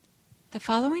The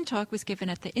following talk was given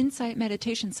at the Insight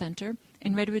Meditation Center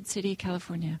in Redwood City,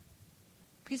 California.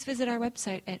 Please visit our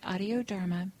website at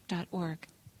audiodharma.org.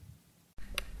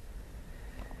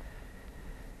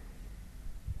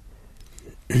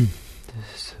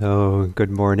 So,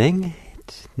 good morning,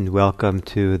 and welcome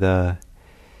to the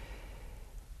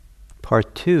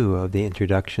part 2 of the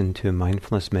introduction to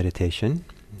mindfulness meditation.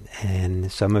 And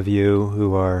some of you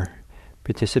who are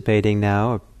participating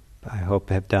now, I hope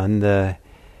have done the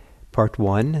part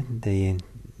 1, the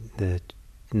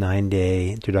 9-day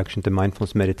introduction to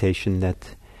mindfulness meditation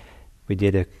that we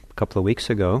did a couple of weeks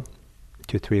ago,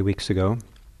 2-3 weeks ago,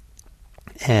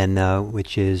 and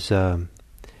which is I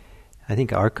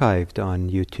think archived on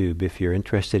YouTube if you're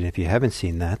interested, if you haven't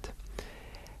seen that.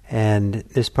 And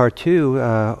this part 2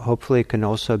 hopefully can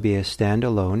also be a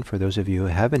standalone for those of you who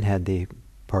haven't had the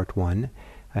part 1.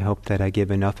 I hope that I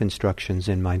give enough instructions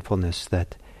in mindfulness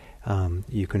that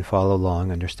you can follow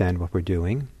along, understand what we're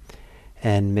doing,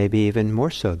 and maybe even more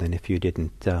so than if you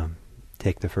didn't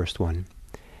take the first one.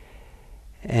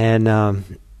 And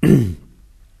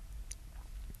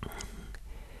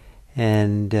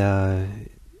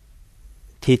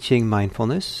teaching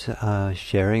mindfulness,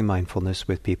 sharing mindfulness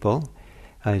with people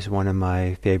is one of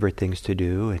my favorite things to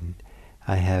do, and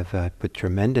I have put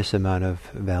tremendous amount of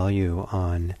value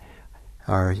on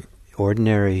our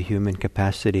ordinary human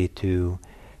capacity to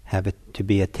have it, to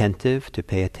be attentive, to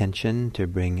pay attention, to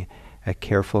bring a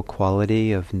careful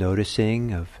quality of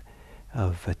noticing, of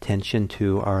attention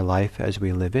to our life as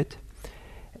we live it,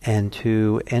 and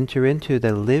to enter into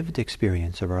the lived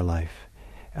experience of our life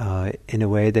in a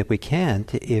way that we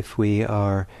can't if we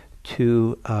are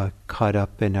too caught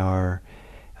up in our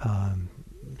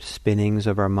spinnings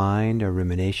of our mind, our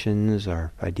ruminations,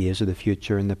 our ideas of the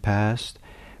future and the past.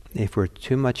 If we're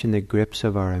too much in the grips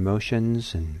of our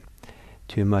emotions and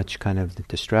too much kind of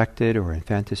distracted or in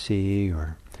fantasy,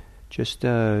 or just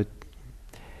it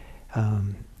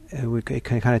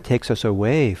kind of takes us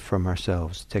away from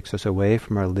ourselves, takes us away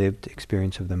from our lived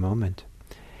experience of the moment.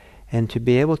 And to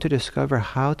be able to discover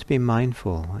how to be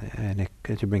mindful and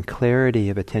to bring clarity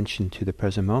of attention to the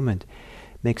present moment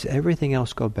makes everything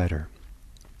else go better.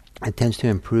 It tends to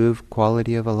improve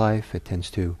quality of a life. It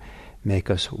tends to make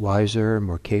us wiser,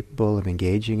 more capable of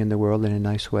engaging in the world in a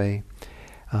nice way.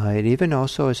 It even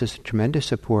also is a tremendous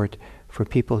support for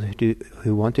people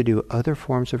who want to do other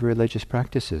forms of religious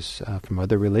practices, from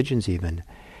other religions even.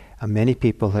 Many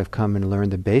people have come and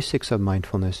learned the basics of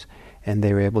mindfulness, and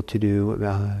they were able to do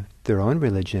their own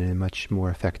religion in a much more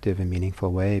effective and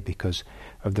meaningful way because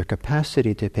of their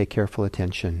capacity to pay careful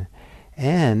attention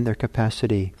and their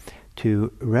capacity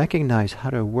to recognize how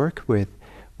to work with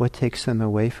what takes them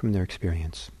away from their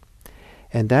experience.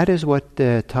 And that is what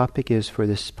the topic is for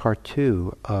this part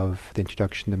 2 of the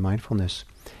introduction to mindfulness,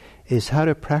 is how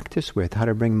to practice with, how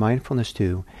to bring mindfulness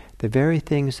to the very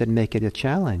things that make it a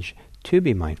challenge to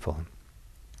be mindful.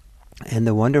 And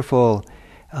the wonderful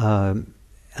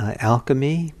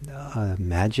alchemy,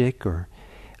 magic, or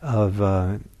of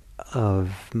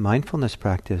mindfulness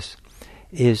practice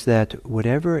is that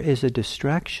whatever is a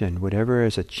distraction, whatever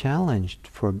is a challenge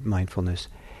for mindfulness,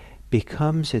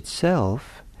 becomes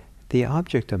itself the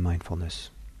object of mindfulness.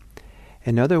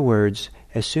 In other words,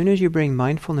 as soon as you bring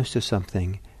mindfulness to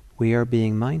something, we are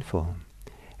being mindful.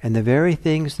 And the very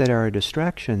things that are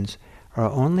distractions are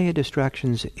only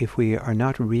distractions if we are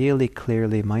not really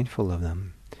clearly mindful of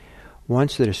them.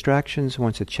 Once the distractions,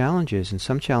 once the challenges, and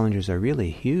some challenges are really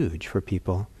huge for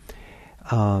people,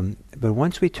 but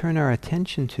once we turn our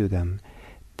attention to them,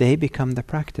 they become the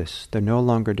practice. They're no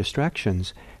longer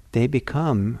distractions. They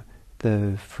become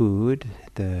the food,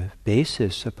 the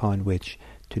basis upon which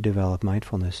to develop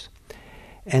mindfulness.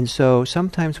 And so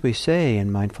sometimes we say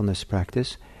in mindfulness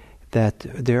practice that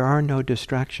there are no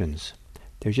distractions.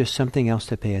 There's just something else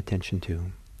to pay attention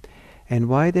to. And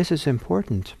why this is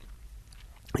important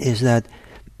is that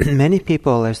many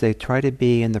people, as they try to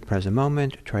be in the present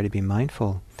moment, try to be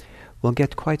mindful, will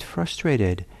get quite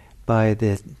frustrated by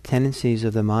the tendencies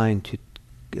of the mind to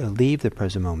leave the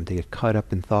present moment. They get caught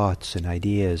up in thoughts and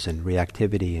ideas and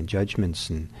reactivity and judgments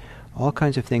and all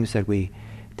kinds of things that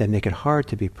make it hard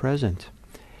to be present.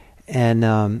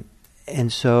 And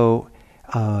so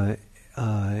the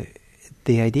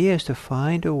idea is to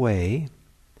find a way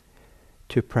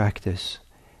to practice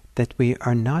that we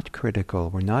are not critical,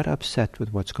 we're not upset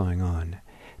with what's going on,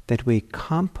 that we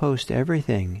compost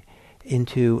everything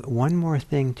into one more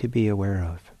thing to be aware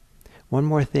of, one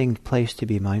more place to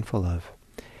be mindful of.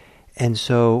 And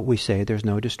so we say there's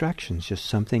no distractions, just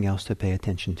something else to pay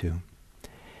attention to.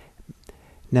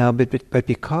 Now, but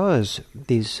because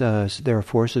these there are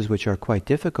forces which are quite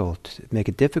difficult, make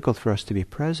it difficult for us to be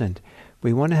present,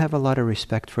 we want to have a lot of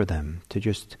respect for them. To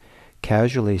just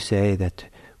casually say that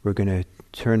we're going to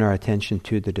turn our attention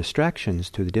to the distractions,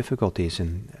 to the difficulties,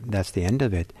 and that's the end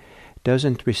of it,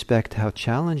 doesn't respect how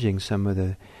challenging some of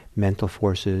the mental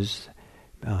forces,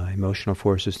 emotional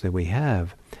forces that we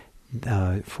have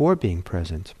for being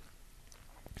present.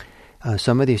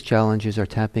 Some of these challenges are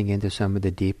tapping into some of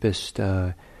the deepest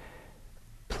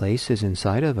places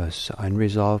inside of us,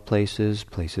 unresolved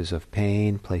places of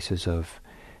pain, places of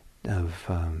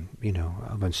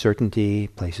uncertainty,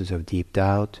 places of deep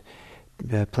doubt,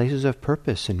 places of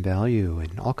purpose and value,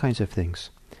 and all kinds of things.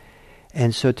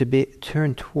 And so to be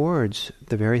turned towards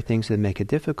the very things that make it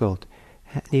difficult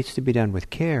needs to be done with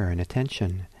care and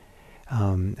attention.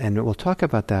 And we'll talk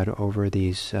about that over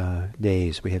these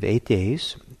days. We have 8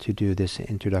 days to do this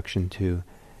introduction to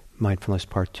mindfulness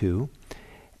part 2,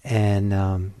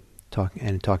 and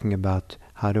talking about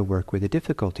how to work with the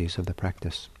difficulties of the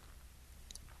practice.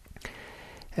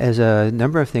 As a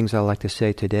number of things I'd like to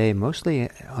say today, mostly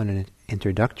on an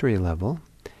introductory level.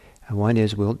 One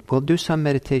is we'll do some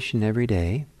meditation every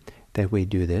day that we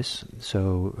do this,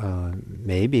 so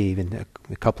maybe even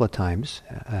a couple of times,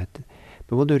 but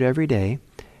we'll do it every day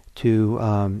to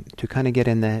kind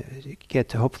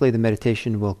of hopefully the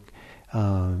meditation will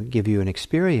give you an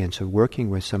experience of working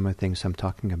with some of the things I'm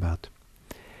talking about.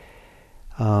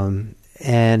 And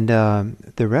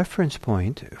the reference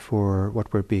point for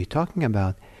what we'll be talking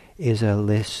about is a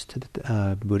list,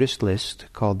 Buddhist list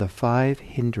called the 5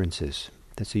 Hindrances.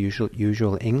 That's the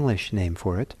usual English name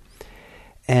for it.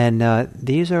 And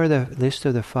these are the list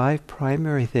of the 5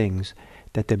 primary things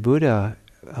that the Buddha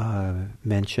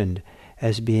mentioned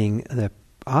as being the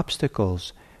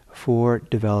obstacles for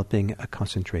developing a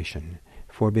concentration,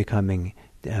 for becoming,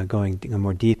 going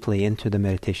more deeply into the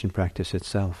meditation practice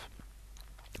itself.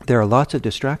 There are lots of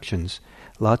distractions,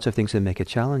 lots of things that make it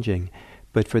challenging,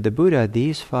 but for the Buddha,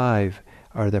 these 5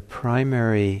 are the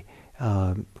primary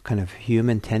kind of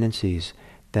human tendencies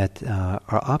that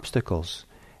are obstacles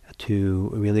to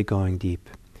really going deep.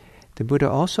 The Buddha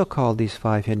also called these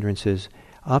 5 hindrances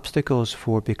obstacles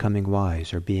for becoming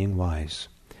wise or being wise.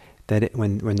 That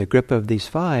when the grip of these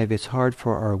 5, it's hard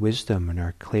for our wisdom and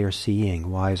our clear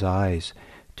seeing, wise eyes,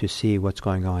 to see what's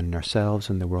going on in ourselves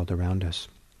and the world around us.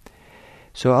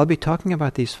 So I'll be talking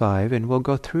about these 5, and we'll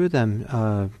go through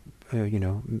them.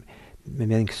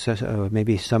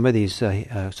 Maybe some of these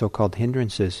so-called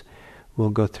hindrances, we'll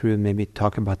go through and maybe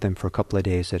talk about them for a couple of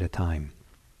days at a time.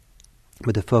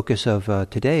 But the focus of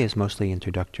today is mostly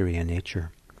introductory in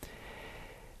nature.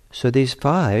 So these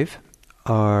 5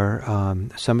 are,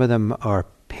 some of them are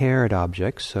paired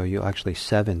objects, so you'll actually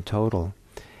 7 total.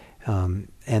 And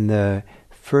the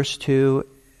first 2,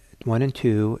 1 and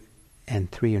 2, and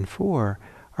 3 and 4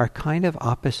 are kind of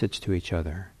opposites to each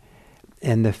other.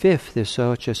 And the 5th is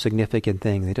such a significant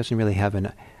thing. It doesn't really have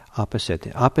an opposite.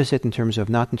 Opposite in terms of,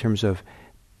 not in terms of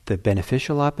the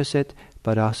beneficial opposite,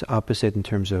 but also opposite in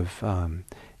terms of kind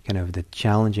of the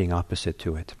challenging opposite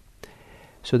to it.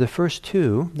 So the first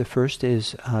 2, the first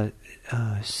is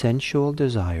sensual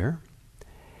desire,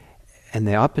 and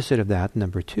the opposite of that,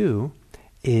 number 2,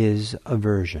 is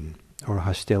aversion or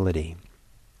hostility.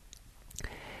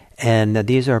 And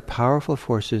these are powerful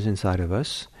forces inside of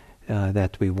us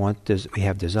that we want. We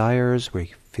have desires.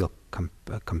 We feel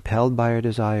compelled by our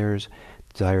desires.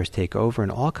 Desires take over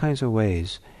in all kinds of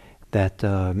ways that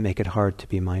make it hard to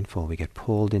be mindful. We get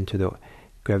pulled into the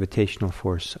gravitational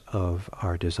force of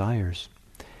our desires,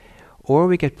 or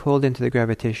we get pulled into the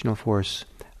gravitational force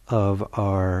of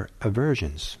our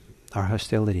aversions, our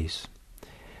hostilities.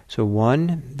 So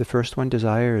the first one,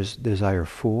 desire, is desire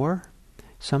for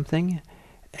something.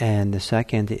 And the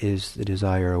second is the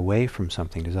desire away from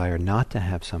something, desire not to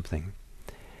have something.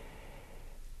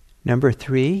 Number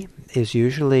 3 is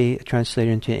usually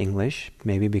translated into English,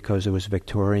 maybe because it was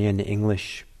Victorian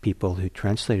English people who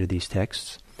translated these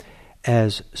texts,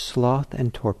 as sloth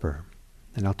and torpor.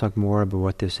 And I'll talk more about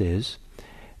what this is.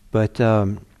 But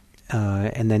and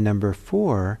then number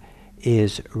 4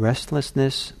 is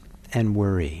restlessness and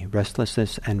worry,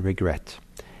 restlessness and regret.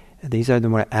 These are the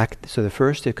more so the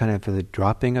first is kind of the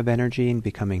dropping of energy and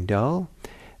becoming dull.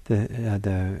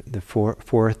 The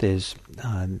fourth is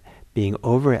being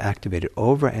overactivated,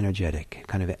 over-energetic,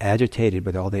 kind of agitated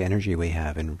with all the energy we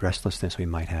have and restlessness we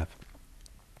might have.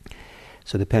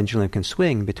 So the pendulum can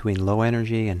swing between low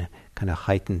energy and kind of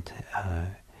heightened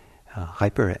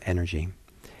hyper energy.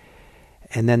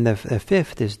 And then the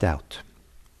 5th is doubt.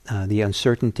 The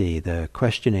uncertainty, the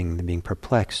questioning, the being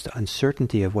perplexed,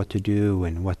 uncertainty of what to do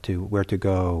and where to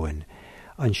go, and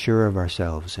unsure of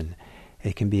ourselves, and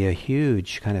it can be a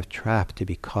huge kind of trap to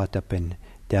be caught up in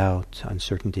doubt,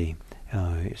 uncertainty,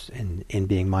 in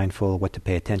being mindful, what to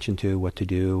pay attention to, what to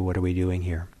do, what are we doing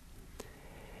here.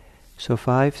 So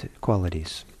 5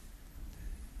 qualities.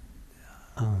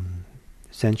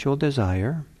 Sensual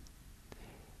desire,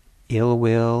 ill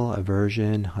will,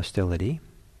 aversion, hostility,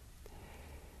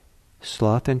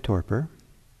 sloth and torpor,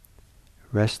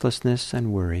 restlessness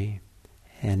and worry,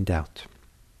 and doubt.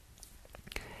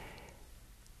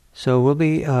 So we'll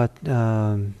be, that's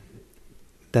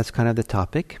kind of the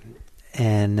topic,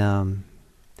 and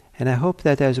I hope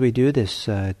that as we do this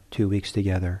 2 weeks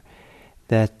together,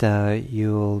 that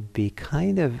you'll be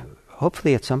kind of,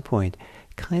 hopefully at some point,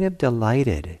 kind of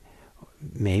delighted,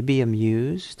 maybe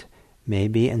amused,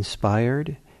 maybe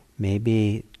inspired,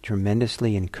 maybe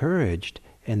tremendously encouraged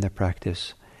in the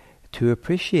practice to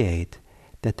appreciate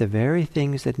that the very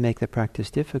things that make the practice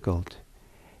difficult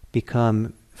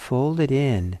become folded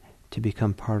in to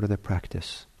become part of the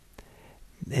practice.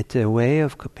 It's a way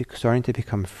of starting to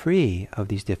become free of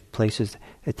these places,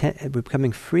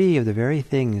 becoming free of the very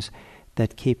things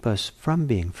that keep us from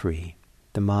being free.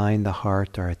 The mind, the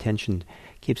heart, our attention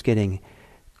keeps getting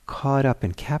caught up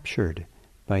and captured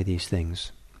by these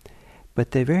things.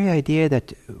 But the very idea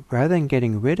that rather than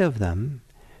getting rid of them,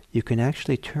 you can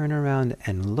actually turn around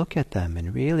and look at them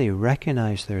and really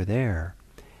recognize they're there,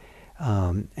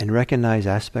 and recognize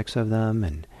aspects of them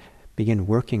and begin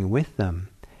working with them,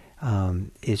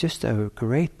 is just a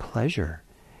great pleasure.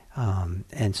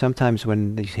 And sometimes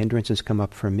when these hindrances come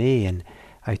up for me and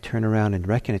I turn around and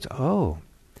recognize,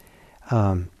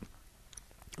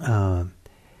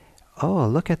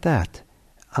 look at that.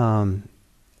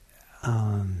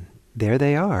 There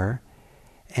they are.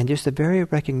 And just the very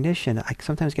recognition, I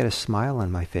sometimes get a smile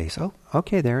on my face. Oh,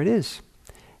 okay, there it is.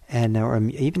 And or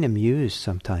even amused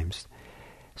sometimes.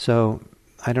 So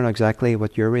I don't know exactly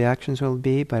what your reactions will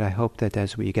be, but I hope that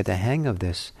as we get the hang of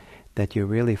this, that you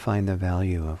really find the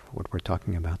value of what we're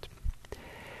talking about.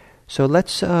 So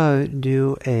let's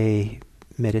do a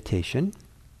meditation.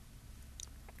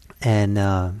 And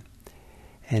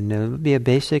it'll be a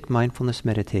basic mindfulness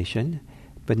meditation.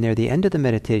 But near the end of the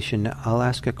meditation, I'll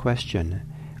ask a question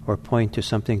or point to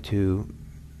something to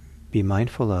be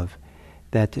mindful of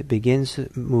that begins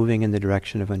moving in the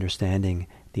direction of understanding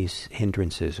these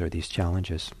hindrances or these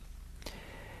challenges.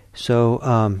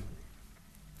 So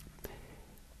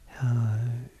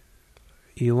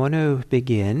you want to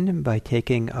begin by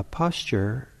taking a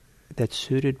posture that's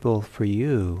suitable for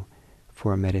you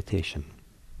for a meditation.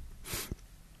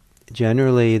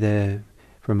 Generally,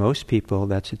 for most people,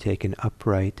 that's to take an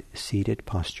upright, seated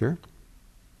posture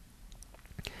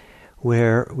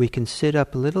where we can sit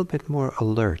up a little bit more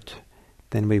alert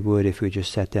than we would if we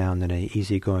just sat down in an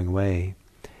easygoing way,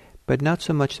 but not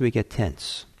so much that we get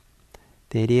tense.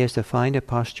 The idea is to find a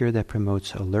posture that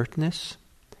promotes alertness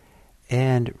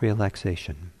and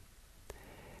relaxation.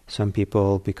 Some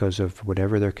people, because of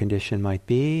whatever their condition might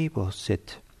be, will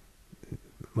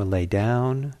lay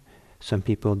down. Some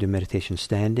people do meditation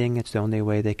standing. It's the only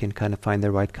way they can kind of find the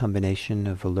right combination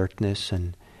of alertness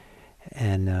and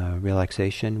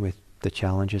relaxation with the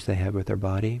challenges they have with their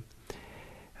body.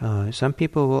 Some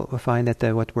people will find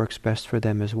that what works best for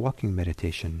them is walking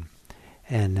meditation,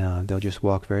 and they'll just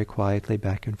walk very quietly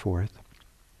back and forth.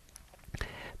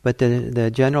 But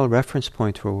the general reference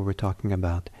point for what we're talking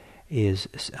about is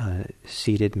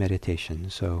seated meditation.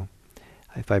 So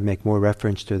if I make more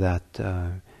reference to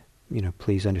that,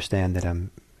 please understand that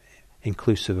I'm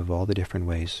inclusive of all the different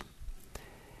ways.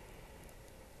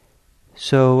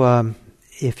 So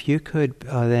if you could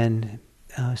then,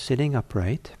 sitting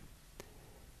upright,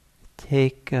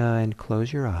 take and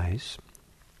close your eyes.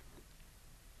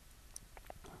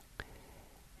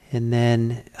 And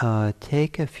then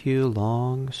take a few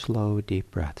long, slow,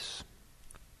 deep breaths.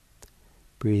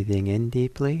 Breathing in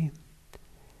deeply.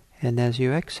 And as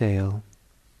you exhale,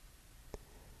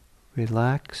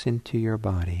 relax into your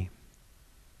body.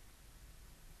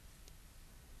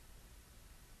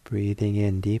 Breathing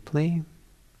in deeply.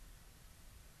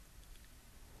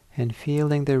 And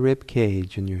feeling the rib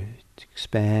cage and you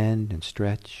expand and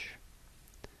stretch.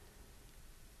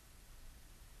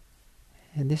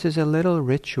 And this is a little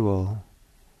ritual,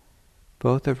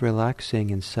 both of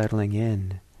relaxing and settling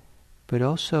in, but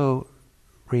also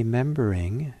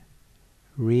remembering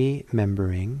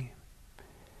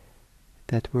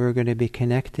that we're going to be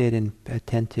connected and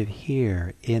attentive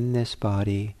here in this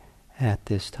body at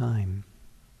this time.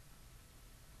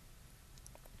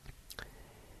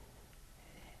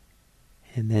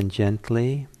 And then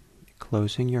gently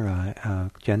closing your eye,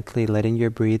 gently letting your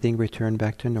breathing return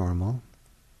back to normal.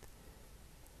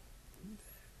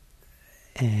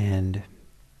 And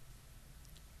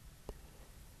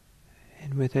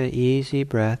with an easy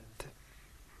breath,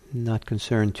 not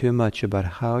concerned too much about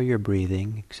how you're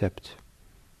breathing, except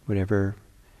whatever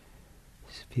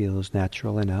feels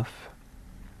natural enough.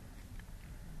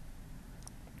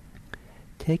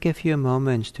 Take a few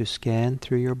moments to scan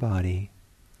through your body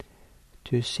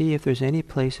to see if there's any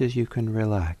places you can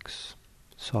relax,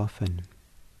 soften.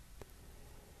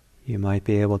 You might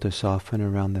be able to soften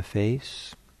around the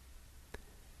face,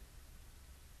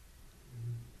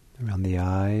 around the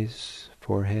eyes,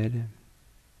 forehead.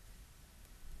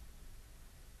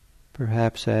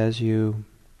 Perhaps as you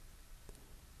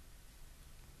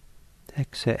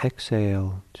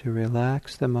exhale to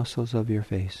relax the muscles of your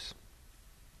face.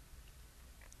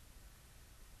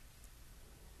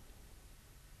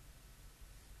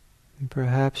 And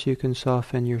perhaps you can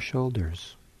soften your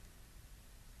shoulders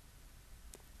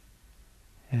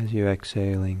as you're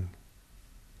exhaling,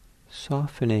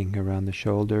 softening around the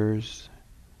shoulders,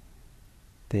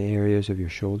 the areas of your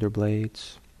shoulder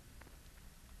blades.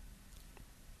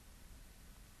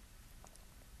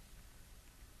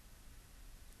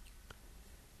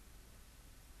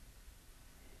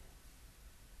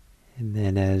 And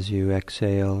then as you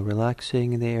exhale,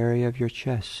 relaxing the area of your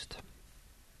chest.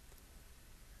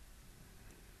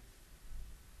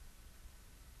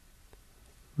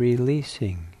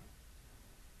 Releasing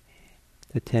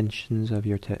the tensions of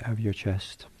your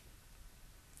chest.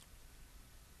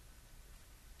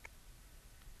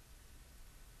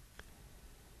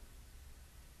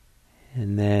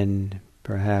 And then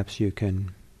perhaps you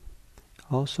can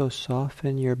also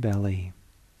soften your belly.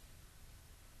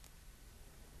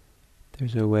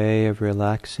 There's a way of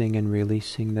relaxing and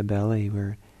releasing the belly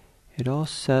where it all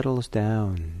settles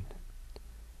down,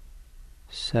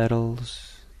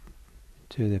 settles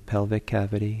to the pelvic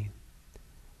cavity,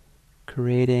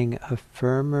 creating a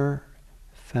firmer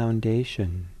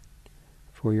foundation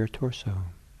for your torso,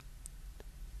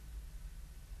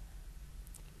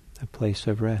 a place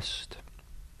of rest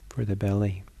for the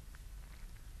belly.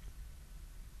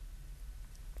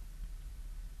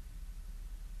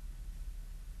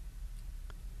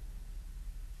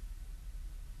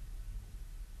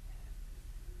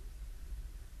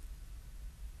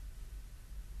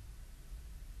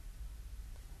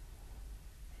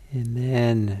 And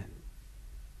then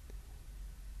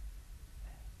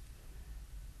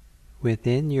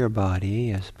within your body,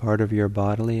 as part of your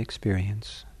bodily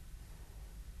experience,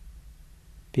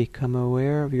 become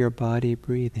aware of your body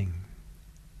breathing.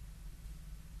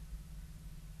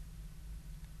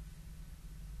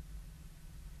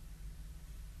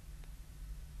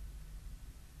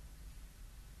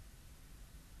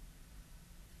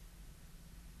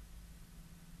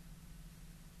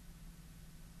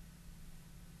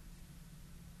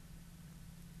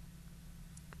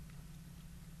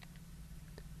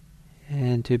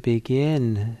 And to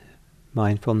begin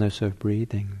mindfulness of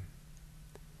breathing,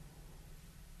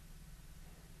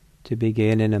 to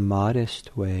begin in a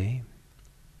modest way,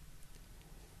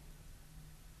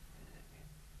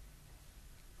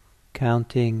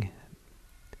 counting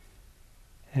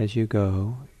as you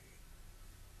go,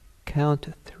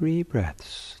 count 3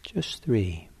 breaths, just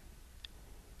 3.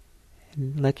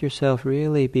 And let yourself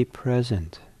really be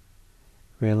present,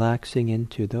 relaxing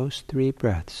into those 3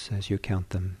 breaths as you count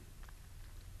them.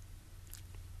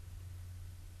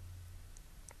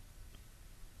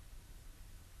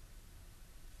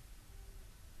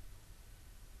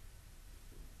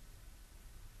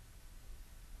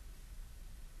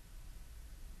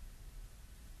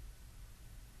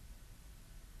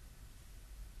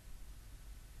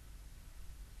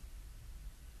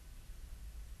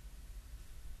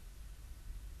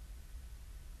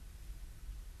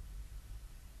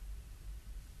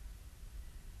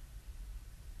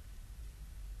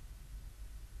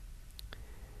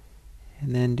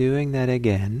 And then doing that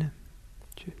again,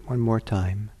 one more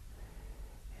time.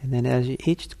 And then as you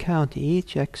each count,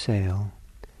 each exhale,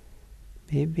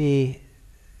 maybe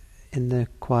in the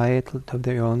quiet of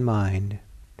their own mind,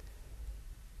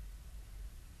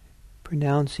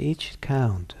 pronounce each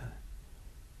count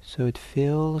so it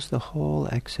fills the whole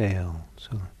exhale.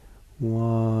 So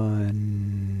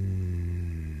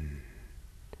 1.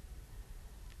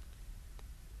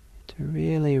 To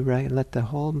really let the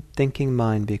whole thinking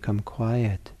mind become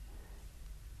quiet.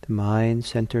 The mind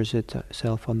centers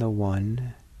itself on the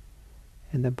 1,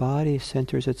 and the body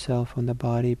centers itself on the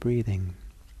body breathing.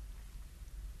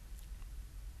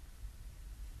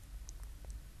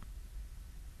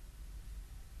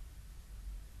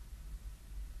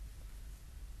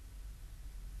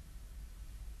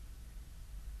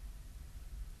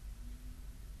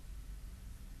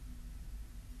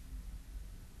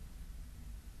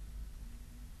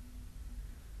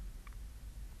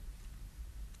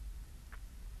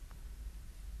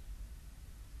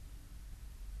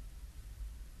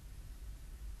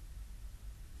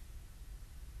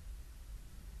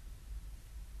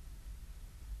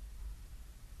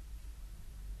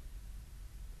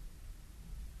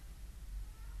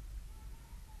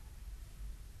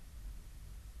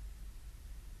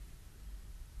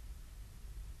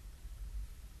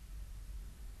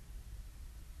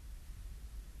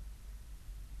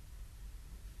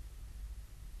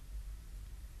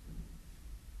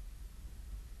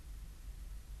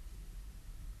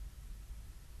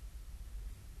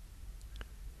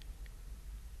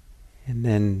 And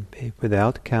then,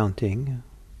 without counting,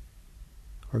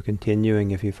 or continuing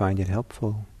if you find it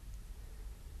helpful,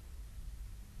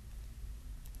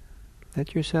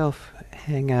 let yourself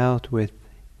hang out with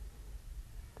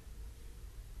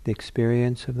the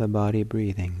experience of the body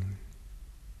breathing.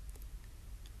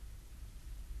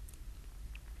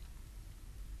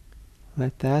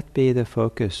 Let that be the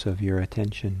focus of your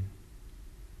attention.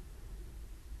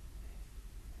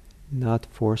 Not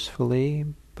forcefully,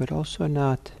 but also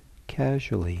not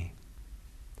casually.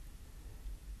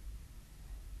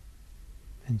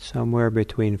 And somewhere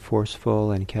between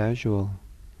forceful and casual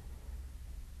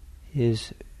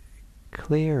is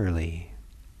clearly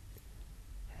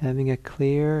having a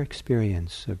clear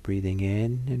experience of breathing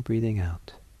in and breathing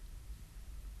out.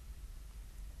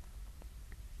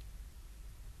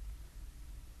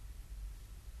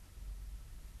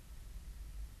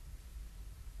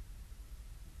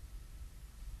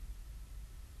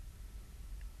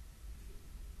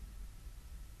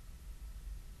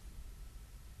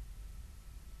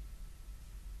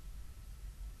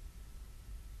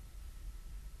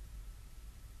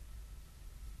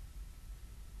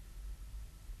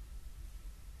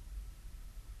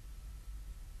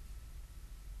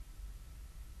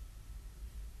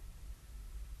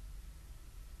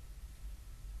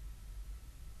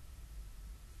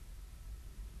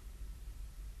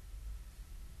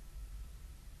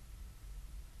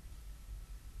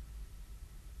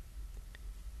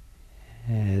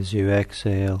 As you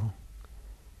exhale,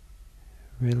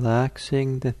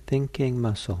 relaxing the thinking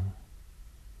muscle.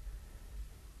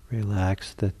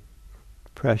 Relax the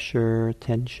pressure,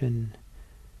 tension,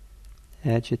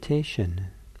 agitation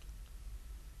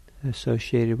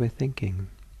associated with thinking.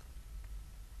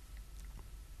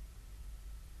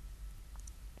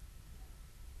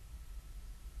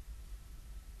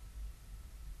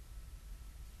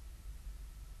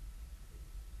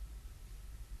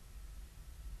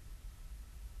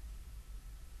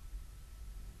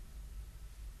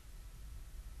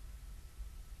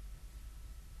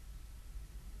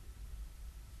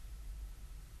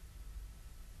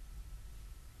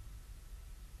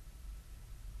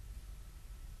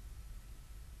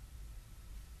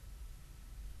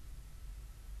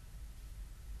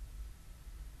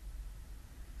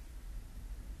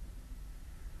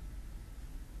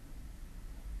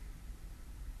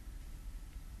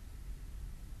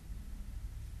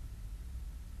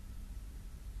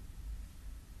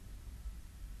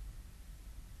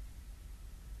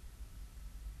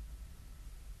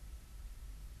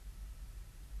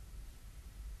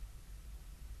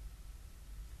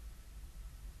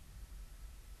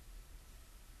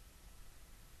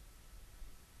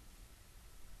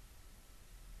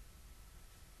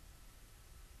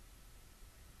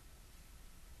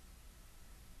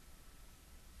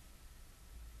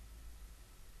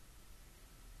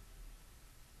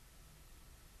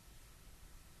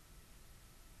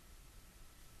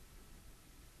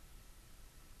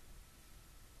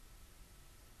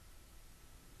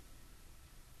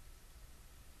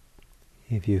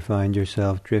 If you find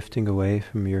yourself drifting away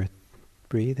from your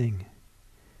breathing,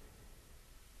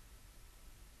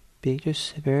 be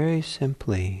just very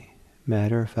simply,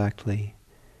 matter-of-factly,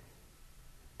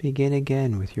 begin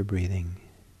again with your breathing.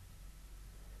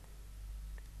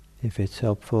 If it's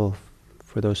helpful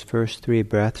for those first 3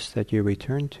 breaths that you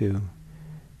return to,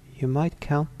 you might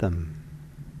count them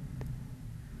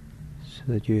so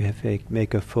that you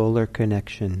make a fuller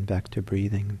connection back to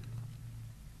breathing.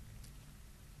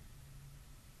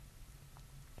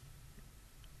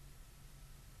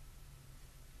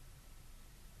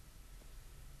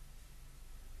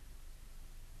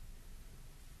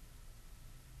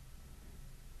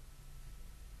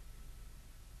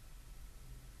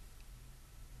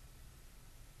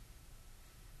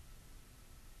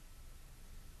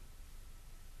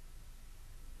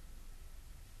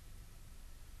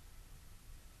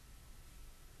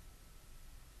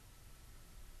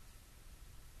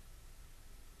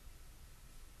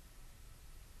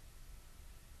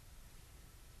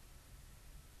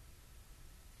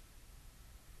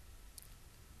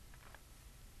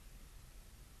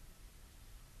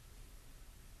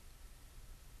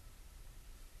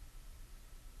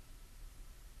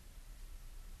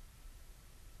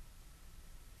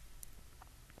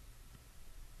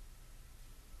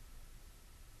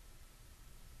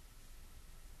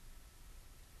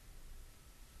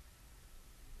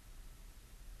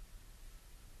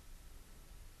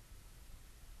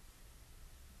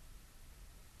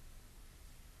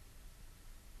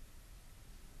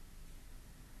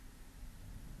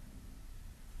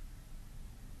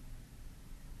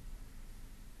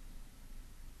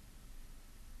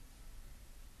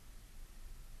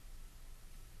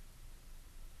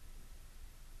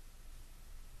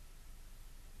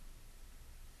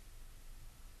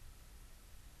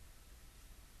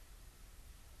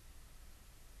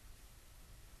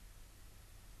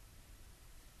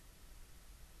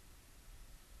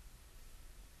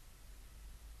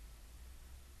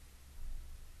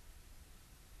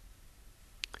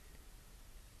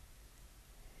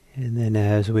 And then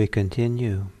as we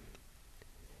continue,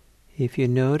 if you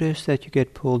notice that you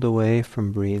get pulled away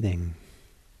from breathing,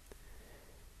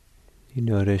 you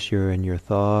notice you're in your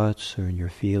thoughts or in your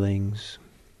feelings,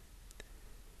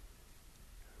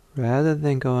 rather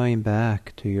than going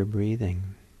back to your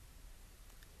breathing,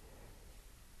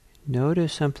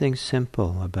 notice something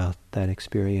simple about that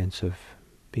experience of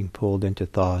being pulled into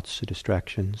thoughts or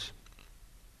distractions.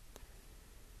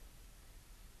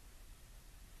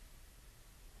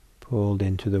 Pulled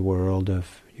into the world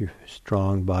of your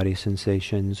strong body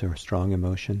sensations or strong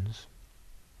emotions.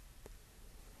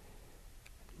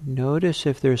 Notice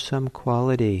if there's some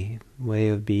quality, way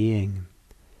of being,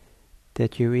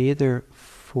 that you're either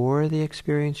for the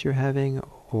experience you're having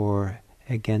or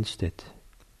against it.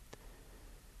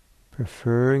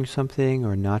 Preferring something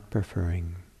or not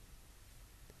preferring.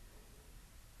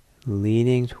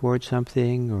 Leaning towards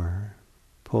something or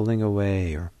pulling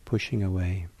away or pushing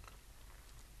away.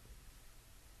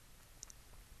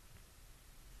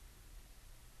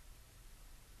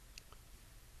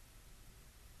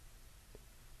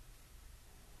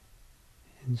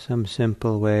 In some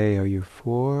simple way, are you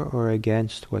for or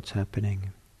against what's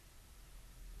happening?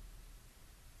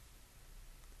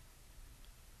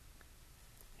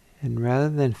 And rather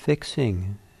than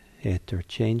fixing it or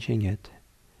changing it,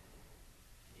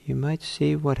 you might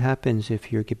see what happens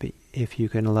if you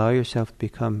can allow yourself to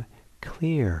become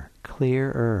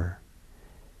clearer.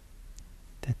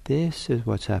 That this is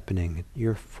what's happening.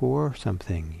 You're for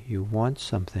something. You want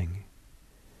something.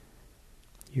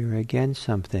 You're against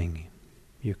something.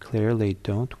 You clearly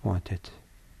don't want it.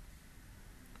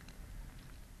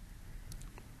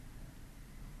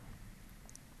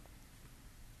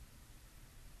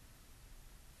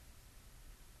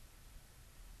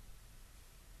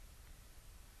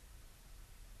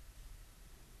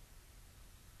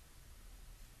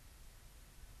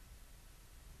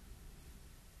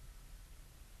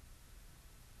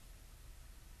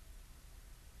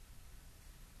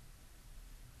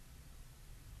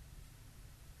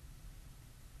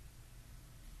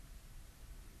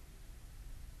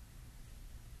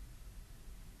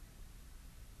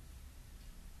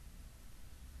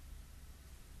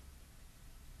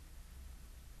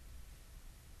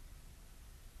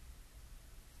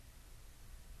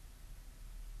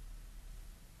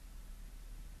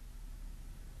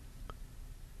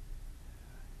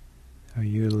 Are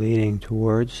you leaning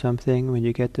towards something when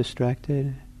you get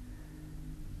distracted?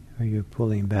 Are you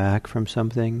pulling back from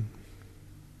something?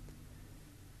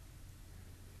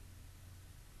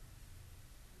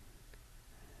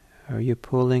 Are you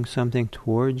pulling something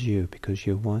towards you because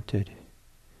you want it?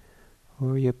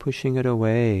 Or are you pushing it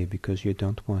away because you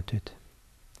don't want it?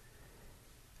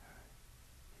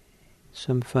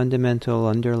 Some fundamental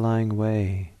underlying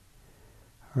way,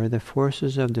 are the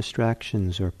forces of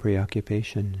distractions or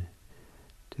preoccupation.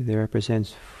 Do they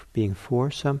represent being for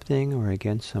something or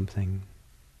against something?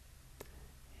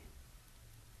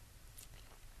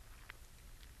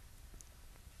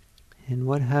 And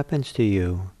what happens to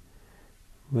you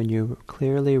when you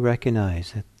clearly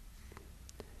recognize that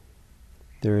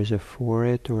there is a for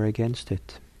it or against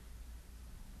it?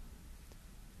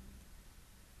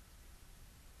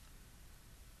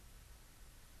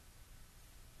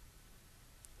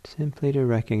 Simply to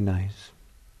recognize.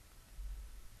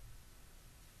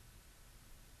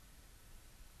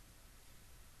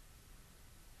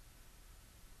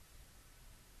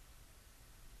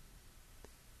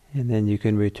 And then you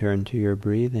can return to your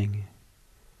breathing.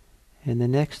 And the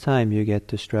next time you get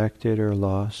distracted or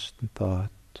lost in thought,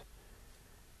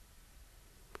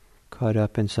 caught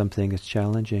up in something that's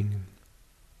challenging,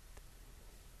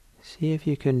 see if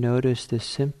you can notice this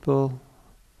simple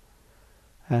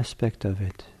aspect of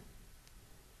it.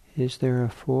 Is there a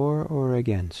for or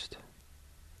against?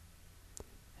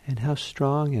 And how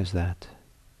strong is that?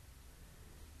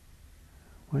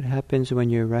 What happens when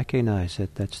you recognize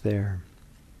that that's there?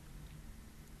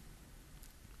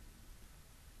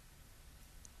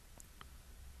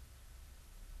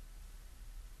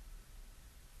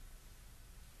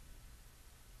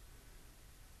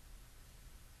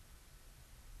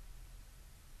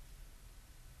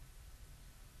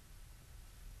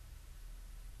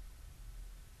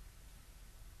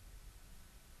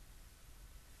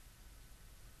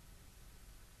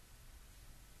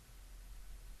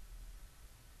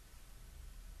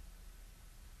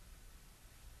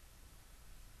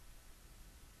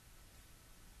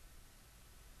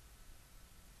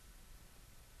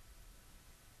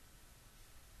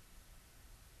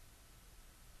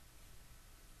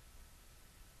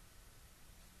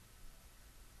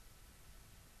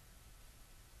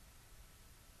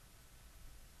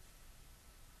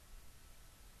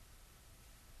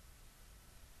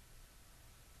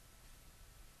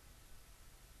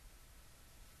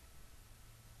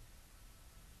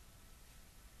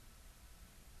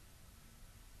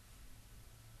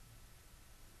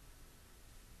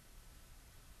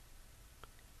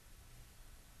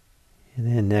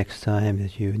 And then next time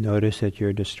that you notice that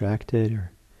you're distracted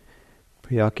or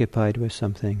preoccupied with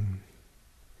something,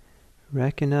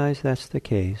 recognize that's the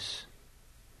case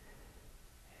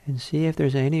and see if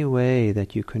there's any way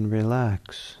that you can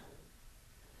relax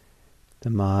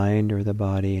the mind or the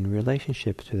body in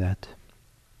relationship to that.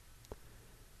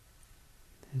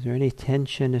 Is there any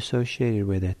tension associated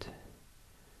with it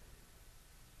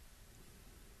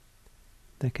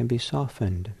that can be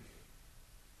softened?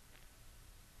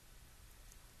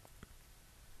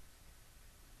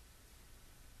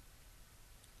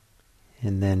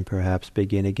 And then perhaps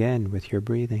begin again with your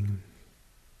breathing.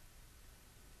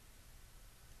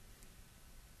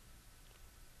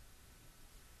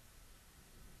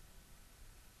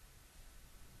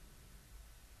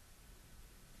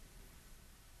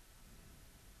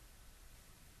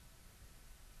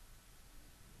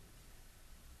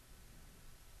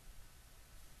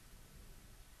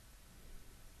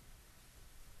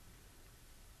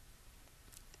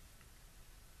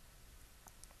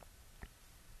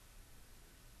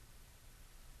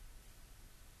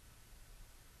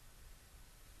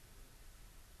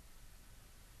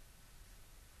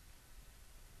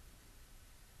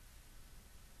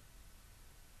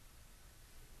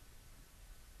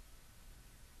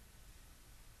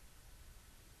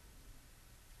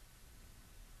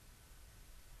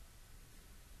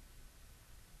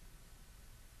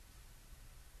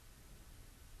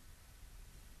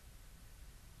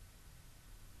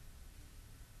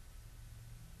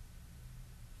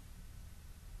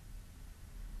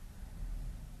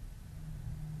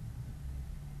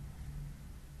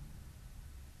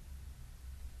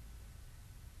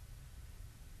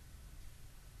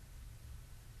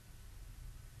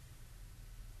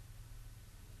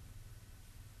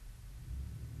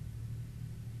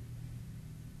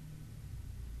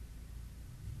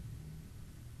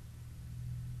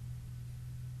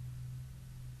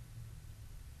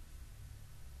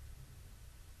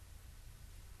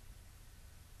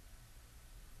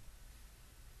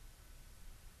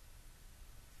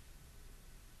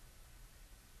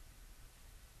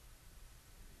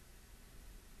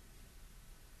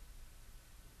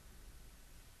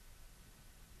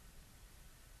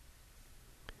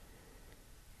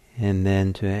 And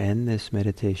then to end this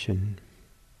meditation,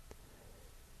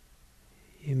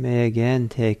 you may again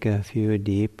take a few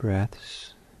deep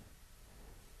breaths,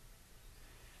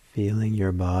 feeling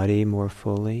your body more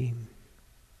fully,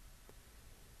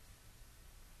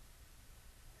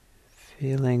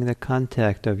 feeling the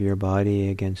contact of your body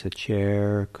against a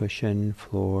chair, cushion,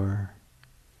 floor,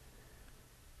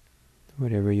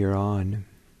 whatever you're on.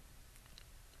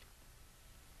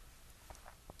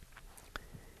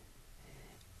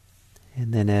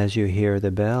 And then as you hear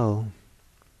the bell,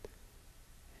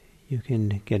 you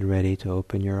can get ready to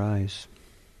open your eyes.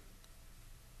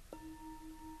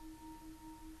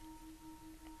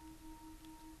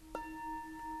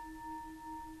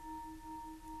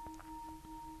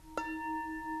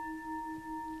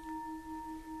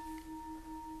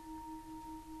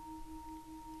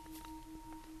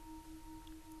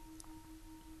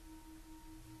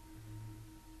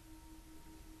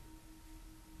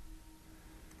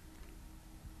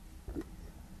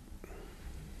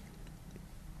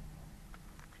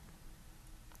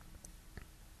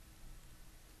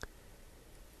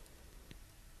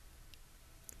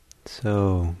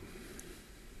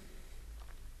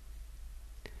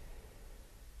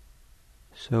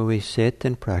 So we sit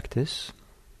and practice,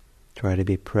 try to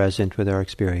be present with our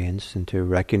experience and to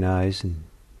recognize and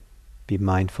be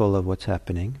mindful of what's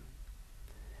happening.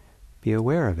 Be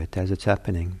aware of it as it's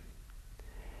happening.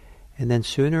 And then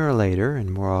sooner or later,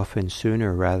 and more often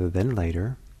sooner rather than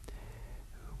later,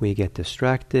 we get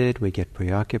distracted, we get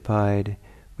preoccupied,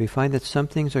 we find that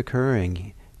something's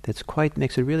occurring that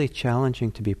makes it really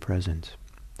challenging to be present.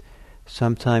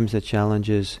 Sometimes the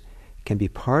challenges can be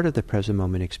part of the present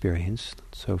moment experience.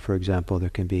 So for example, there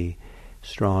can be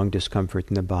strong discomfort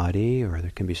in the body, or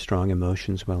there can be strong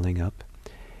emotions welling up.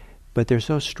 But they're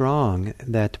so strong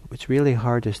that it's really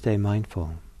hard to stay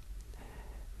mindful.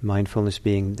 Mindfulness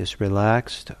being this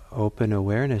relaxed, open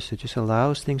awareness, it just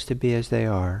allows things to be as they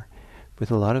are, with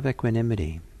a lot of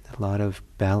equanimity, a lot of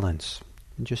balance,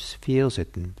 and just feels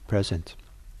it and present.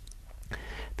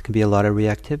 There can be a lot of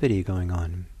reactivity going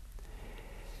on.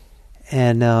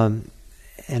 And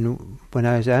when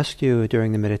I was asked you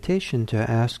during the meditation to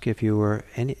ask if you were,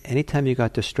 anytime you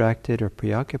got distracted or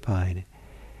preoccupied,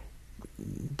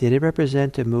 did it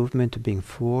represent a movement of being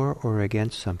for or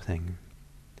against something?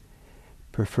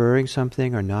 Preferring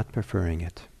something or not preferring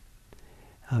it?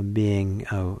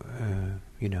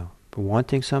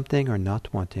 Wanting something or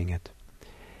not wanting it?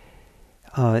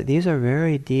 These are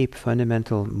very deep,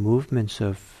 fundamental movements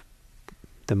of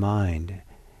the mind,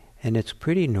 and it's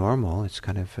pretty normal. It's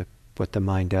kind of what the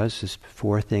mind does, is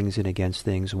for things and against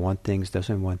things, want things,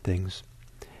 doesn't want things.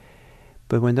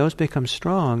 But when those become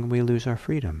strong, we lose our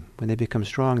freedom. When they become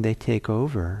strong, they take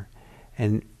over,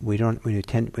 and when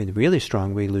we're really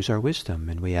strong, we lose our wisdom,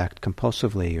 and we act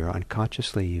compulsively or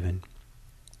unconsciously even.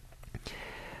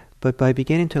 But by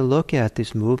beginning to look at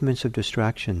these movements of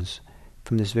distractions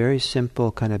from this very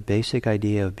simple kind of basic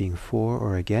idea of being for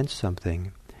or against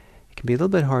something, it can be a little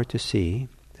bit hard to see.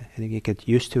 I think you get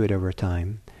used to it over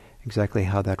time, exactly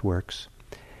how that works.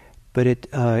 But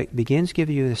it begins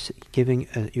giving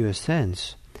you a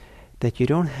sense that you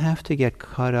don't have to get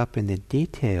caught up in the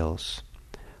details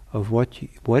of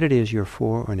what it is you're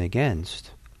for and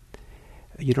against.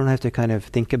 You don't have to kind of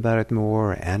think about it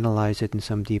more, or analyze it in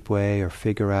some deep way, or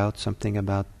figure out something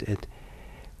about it.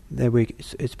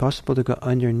 It's possible to go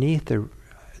underneath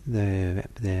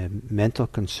the mental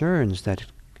concerns that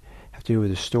have to do with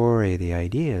the story, the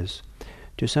ideas,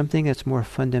 to something that's more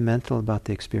fundamental about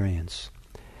the experience.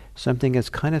 Something that's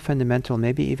kind of fundamental,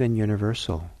 maybe even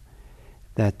universal.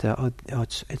 That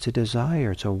it's a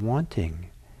desire, it's a wanting,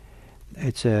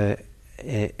 it's a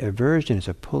aversion, it's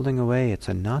a pulling away, it's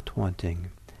a not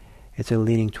wanting, it's a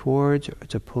leaning towards,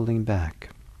 it's a pulling back.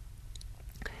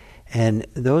 And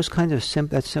those kinds of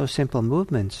that's so simple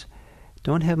movements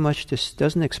don't have much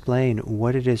doesn't explain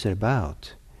what it is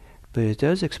about, but it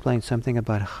does explain something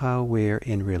about how we're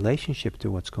in relationship to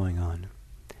what's going on.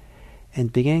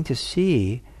 And beginning to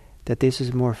see that this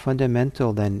is more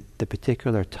fundamental than the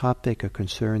particular topic or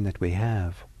concern that we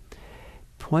have,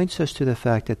 points us to the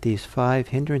fact that these 5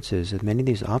 hindrances, that many of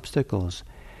these obstacles,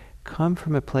 come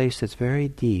from a place that's very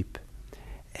deep,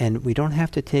 and we don't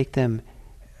have to take them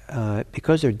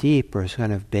because they're deep or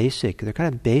kind of basic. They're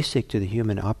kind of basic to the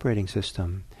human operating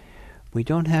system. We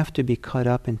don't have to be caught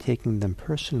up in taking them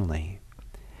personally.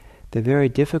 The very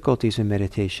difficulties in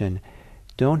meditation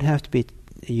don't have to be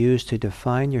used to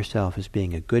define yourself as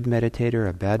being a good meditator,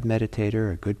 a bad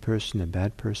meditator, a good person, a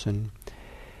bad person.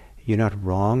 You're not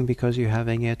wrong because you're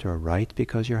having it, or right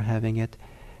because you're having it.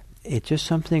 It's just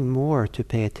something more to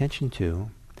pay attention to.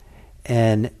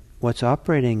 And what's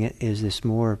operating is this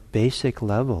more basic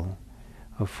level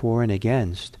of for and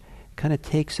against. Kind of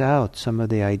takes out some of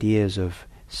the ideas of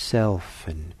self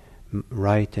and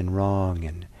right and wrong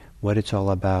and what it's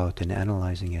all about and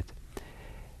analyzing it.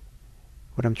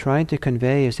 What I'm trying to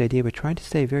convey is the idea we're trying to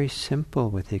stay very simple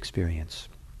with the experience.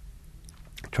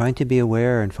 Trying to be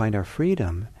aware and find our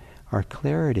freedom, our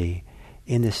clarity,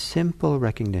 in the simple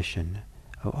recognition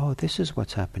of, oh, this is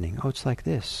what's happening. Oh, it's like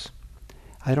this.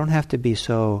 I don't have to be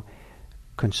so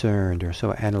concerned or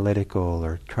so analytical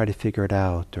or try to figure it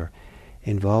out or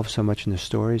involve so much in the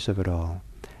stories of it all.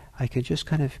 I could just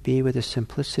kind of be with the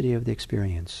simplicity of the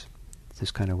experience,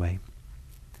 this kind of way.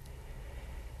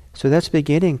 So that's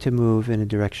beginning to move in a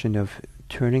direction of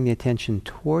turning the attention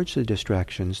towards the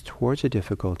distractions, towards the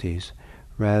difficulties,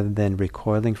 rather than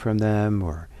recoiling from them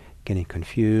or getting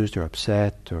confused or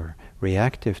upset or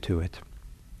reactive to it.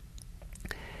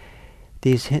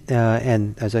 These,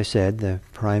 and as I said, the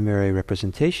primary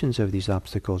representations of these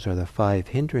obstacles are the 5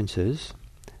 hindrances.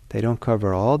 They don't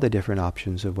cover all the different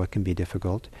options of what can be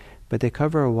difficult, but they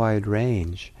cover a wide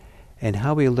range. And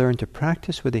how we learn to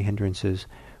practice with the hindrances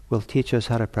will teach us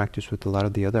how to practice with a lot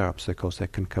of the other obstacles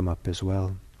that can come up as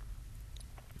well.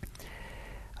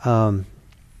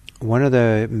 One of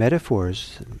the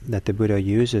metaphors that the Buddha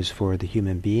uses for the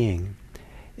human being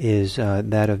is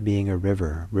that of being a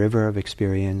river of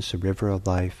experience, a river of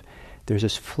life. There's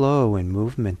this flow and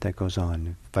movement that goes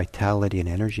on, vitality and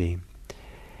energy.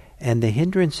 And the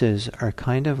hindrances are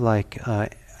kind of like,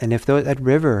 and if that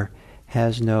river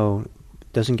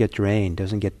doesn't get drained,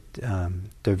 doesn't get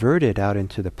diverted out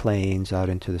into the plains, out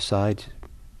into the side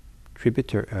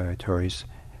tributaries,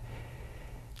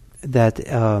 that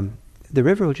the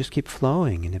river will just keep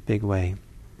flowing in a big way.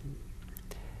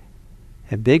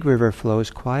 A big river flows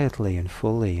quietly and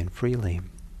fully and freely.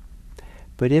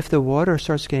 But if the water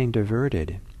starts getting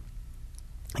diverted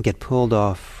and get pulled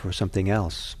off for something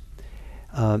else,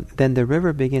 then the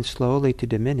river begins slowly to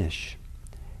diminish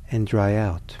and dry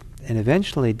out. And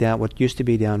eventually what used to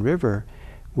be downriver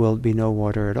will be no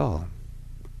water at all.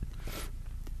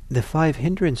 The 5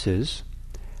 hindrances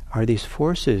are these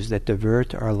forces that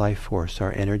divert our life force,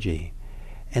 our energy.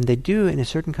 And they do, in a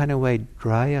certain kind of way,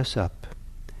 dry us up.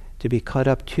 To be caught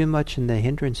up too much in the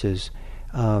hindrances,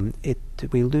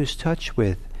 we lose touch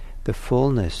with the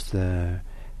fullness, the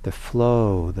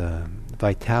flow, the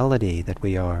vitality that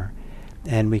we are.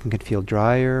 And we can feel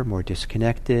drier, more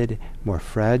disconnected, more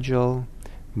fragile,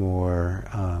 more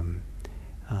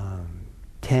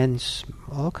tense,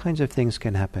 all kinds of things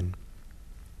can happen.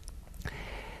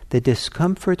 The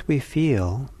discomfort we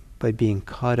feel by being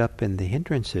caught up in the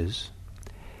hindrances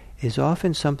is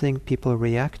often something people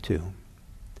react to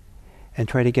and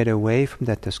try to get away from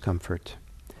that discomfort,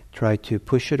 try to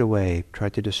push it away, try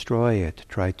to destroy it,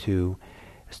 try to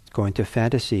go into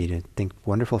fantasy, to think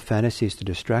wonderful fantasies to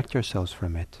distract ourselves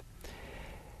from it.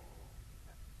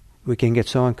 We can get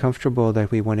so uncomfortable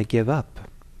that we want to give up.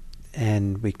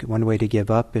 And one way to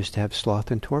give up is to have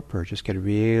sloth and torpor, just get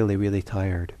really, really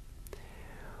tired.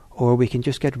 Or we can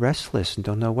just get restless and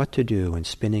don't know what to do and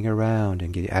spinning around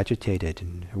and get agitated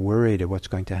and worried of what's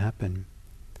going to happen.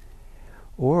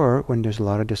 Or when there's a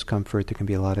lot of discomfort, there can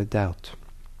be a lot of doubt.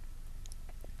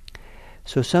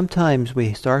 So sometimes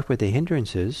we start with the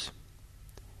hindrances,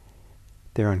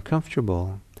 they're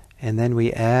uncomfortable, and then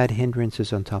we add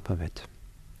hindrances on top of it.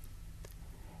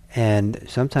 And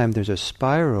sometimes there's a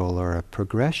spiral or a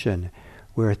progression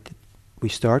where we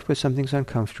start with something's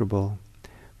uncomfortable,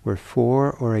 we're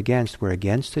for or against, we're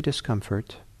against the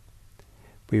discomfort,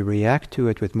 we react to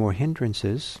it with more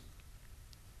hindrances,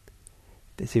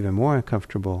 it's even more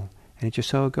uncomfortable, and it just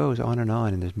so goes on,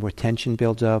 and there's more tension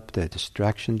builds up, the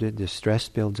distraction, the stress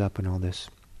builds up, and all this.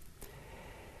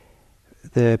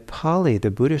 The Pali,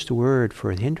 the Buddhist word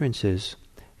for hindrances,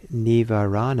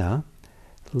 nivarana,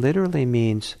 literally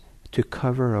means to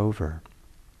cover over.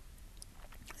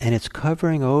 And it's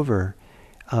covering over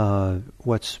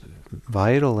what's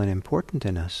vital and important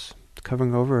in us,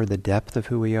 covering over the depth of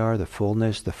who we are, the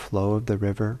fullness, the flow of the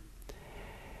river.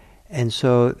 And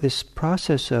so this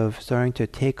process of starting to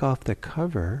take off the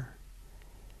cover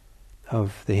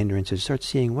of the hindrances, start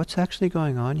seeing what's actually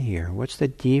going on here, what's the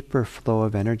deeper flow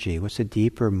of energy, what's the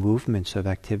deeper movements of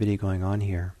activity going on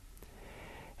here.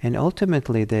 And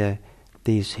ultimately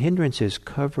these hindrances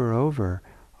cover over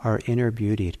our inner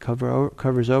beauty. It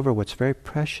covers over what's very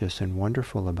precious and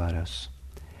wonderful about us.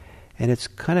 And it's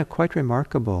kind of quite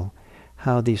remarkable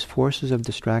how these forces of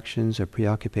distractions or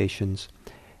preoccupations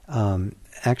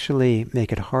actually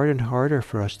make it harder and harder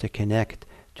for us to connect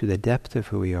to the depth of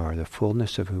who we are, the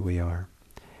fullness of who we are.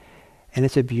 And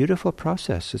it's a beautiful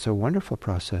process. It's a wonderful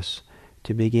process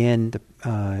to begin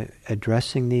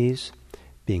addressing these,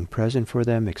 being present for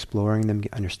them, exploring them,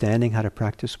 understanding how to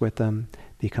practice with them,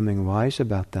 becoming wise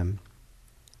about them,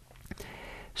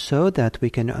 so that we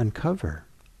can uncover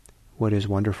what is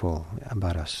wonderful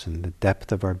about us and the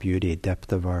depth of our beauty,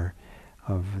 depth of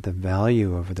the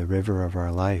value of the river of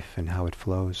our life and how it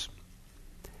flows.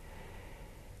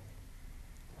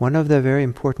 One of the very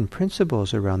important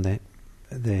principles around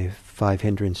the 5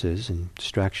 hindrances and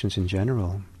distractions in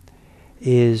general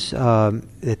is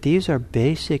that these are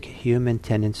basic human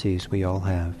tendencies we all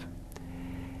have.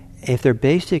 If they're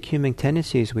basic human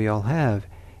tendencies we all have,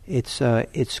 it's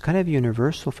kind of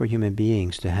universal for human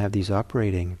beings to have these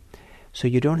operating, so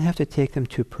you don't have to take them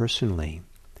too personally,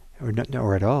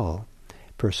 or at all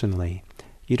personally.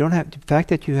 You don't have the fact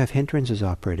that you have hindrances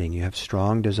operating, you have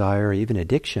strong desire, even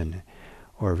addiction,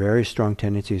 or very strong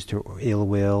tendencies to ill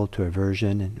will, to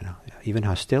aversion, and even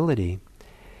hostility.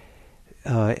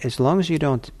 As long as you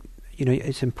don't,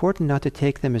 it's important not to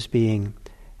take them as being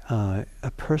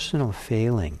a personal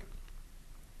failing.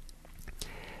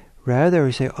 Rather,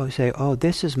 we say,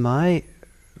 this is my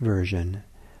version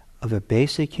of a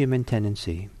basic human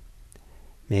tendency.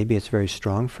 Maybe it's very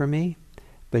strong for me,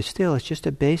 but still, it's just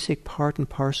a basic part and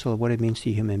parcel of what it means to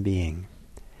be a human being.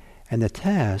 And the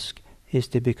task is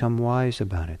to become wise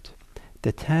about it.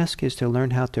 The task is to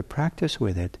learn how to practice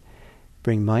with it,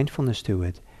 bring mindfulness to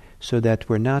it, so that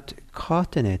we're not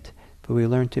caught in it, but we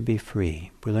learn to be free.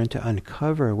 We learn to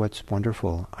uncover what's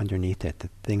wonderful underneath it, the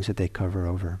things that they cover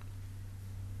over.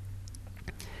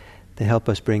 They help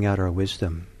us bring out our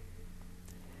wisdom.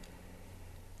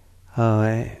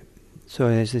 So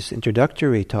as this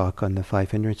introductory talk on the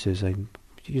 5 hindrances, I'm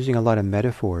using a lot of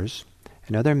metaphors.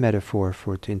 Another metaphor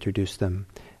to introduce them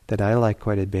that I like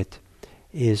quite a bit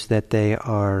is that they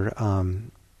are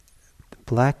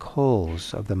black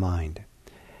holes of the mind.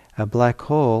 A black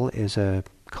hole is a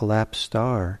collapsed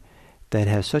star that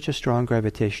has such a strong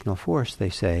gravitational force, they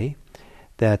say,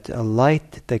 that a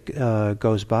light that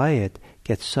goes by it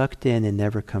gets sucked in and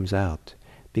never comes out.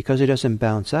 Because it doesn't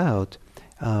bounce out,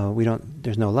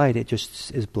 there's no light, it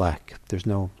just is black. There's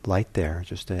no light there,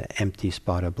 just an empty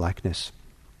spot of blackness.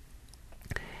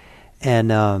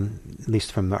 And at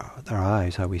least from our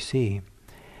eyes, how we see.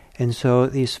 And so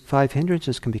these 5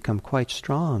 hindrances can become quite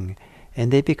strong,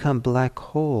 and they become black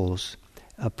holes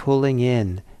pulling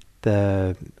in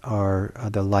the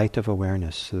light of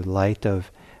awareness, the light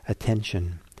of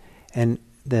attention. And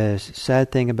the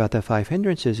sad thing about the 5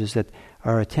 hindrances is that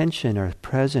our attention, our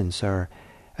presence, our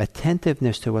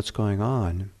attentiveness to what's going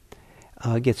on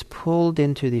gets pulled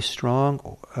into the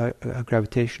strong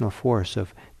gravitational force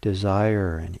of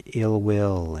desire and ill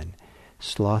will and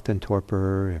sloth and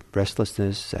torpor,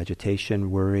 restlessness,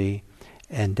 agitation, worry,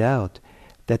 and doubt,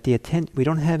 that we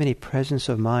don't have any presence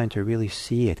of mind to really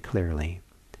see it clearly.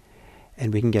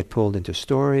 And we can get pulled into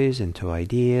stories, into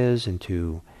ideas,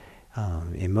 into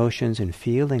emotions and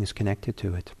feelings connected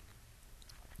to it.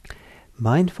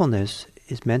 Mindfulness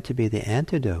is meant to be the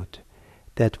antidote,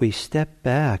 that we step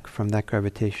back from that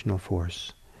gravitational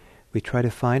force. We try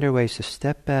to find our ways to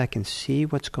step back and see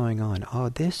what's going on. Oh,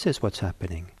 this is what's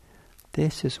happening.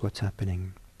 This is what's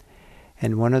happening.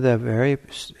 And one of the very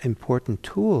important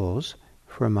tools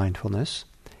for mindfulness,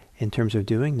 in terms of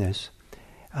doing this,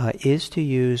 is to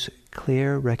use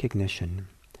clear recognition,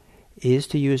 is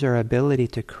to use our ability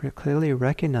to clearly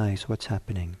recognize what's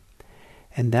happening.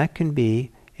 And that can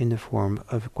be in the form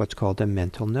of what's called a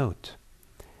mental note.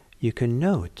 You can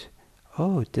note,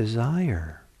 oh,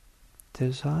 desire,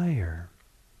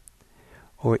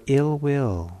 or ill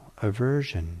will,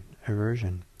 aversion.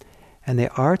 And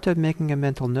the art of making a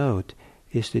mental note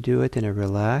is to do it in a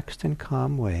relaxed and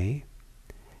calm way,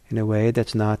 in a way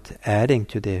that's not adding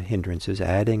to the hindrances,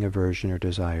 adding aversion or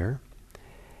desire,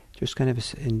 just kind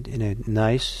of in a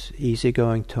nice,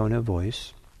 easygoing tone of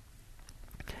voice.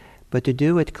 But to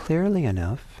do it clearly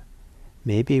enough,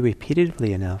 maybe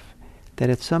repeatedly enough, that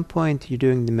at some point you're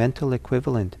doing the mental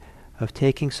equivalent of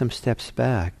taking some steps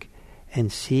back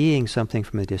and seeing something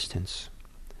from a distance,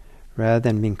 rather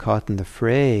than being caught in the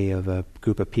fray of a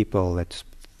group of people that's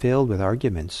filled with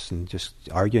arguments and just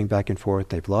arguing back and forth.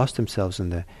 They've lost themselves in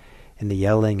the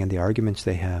yelling and the arguments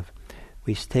they have.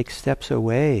 We take steps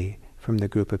away from the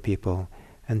group of people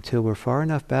until we're far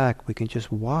enough back we can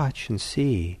just watch and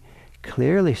see,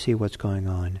 clearly see what's going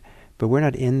on, but we're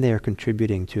not in there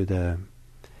contributing to the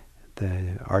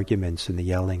arguments and the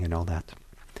yelling and all that.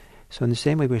 So in the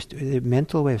same way, the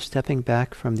mental way of stepping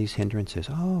back from these hindrances.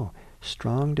 Oh,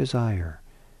 strong desire,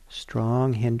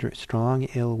 strong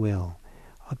ill will.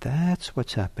 Oh, that's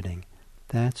what's happening.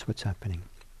 That's what's happening.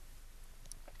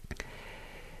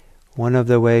 One of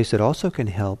the ways that also can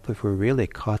help if we're really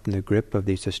caught in the grip of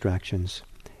these distractions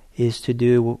is to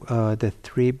do the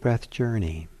 3-breath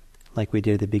journey, like we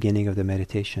did at the beginning of the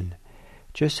meditation.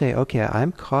 Just say, okay,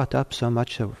 I'm caught up so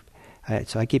much, so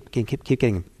I keep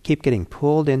getting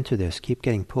pulled into this.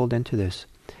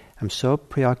 I'm so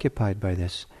preoccupied by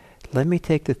this. Let me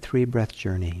take the 3-breath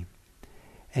journey.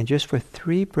 And just for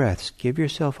 3 breaths, give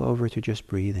yourself over to just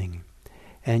breathing.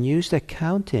 And use the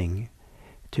counting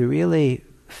to really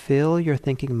fill your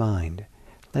thinking mind.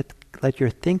 Let your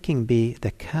thinking be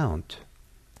the count,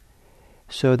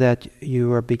 so that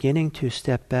you are beginning to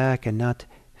step back and not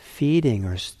feeding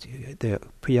the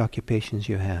preoccupations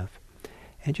you have.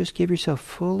 And just give yourself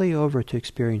fully over to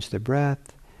experience the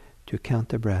breath, to count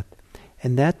the breath.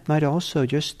 And that might also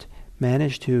just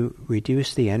manage to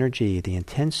reduce the energy, the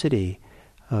intensity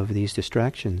of these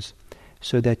distractions,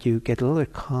 so that you get a little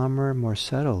bit calmer, more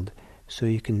settled, so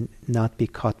you can not be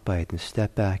caught by it and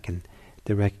step back, and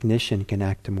the recognition can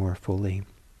act more fully.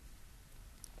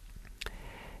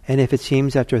 And if it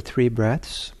seems after 3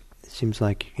 breaths, it seems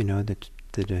like, that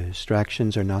the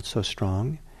distractions are not so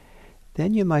strong,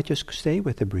 then you might just stay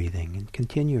with the breathing and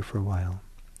continue for a while.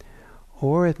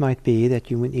 Or it might be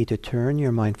that you would need to turn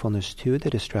your mindfulness to the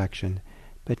distraction,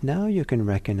 but now you can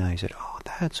recognize it. Oh,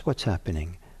 that's what's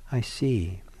happening. I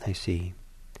see.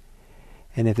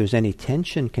 And if there's any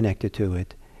tension connected to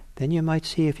it, then you might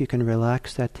see if you can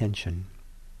relax that tension.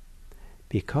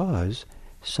 Because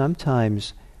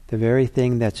sometimes the very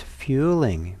thing that's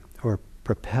fueling or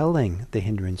propelling the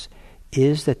hindrance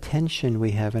is the tension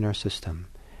we have in our system,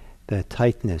 the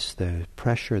tightness, the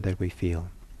pressure that we feel.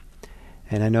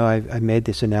 And I know I've made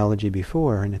this analogy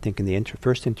before, and I think in the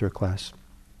first interclass,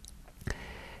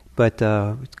 but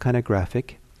it's kind of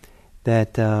graphic,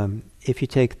 that if you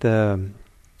take the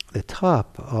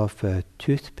top of a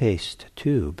toothpaste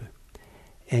tube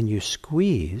and you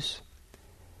squeeze,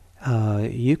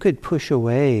 you could push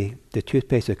away the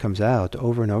toothpaste that comes out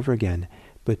over and over again,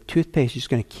 but toothpaste is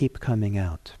going to keep coming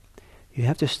out. You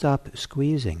have to stop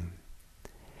squeezing.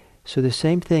 So the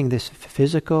same thing, this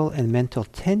physical and mental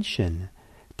tension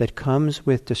that comes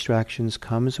with distractions,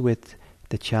 comes with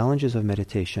the challenges of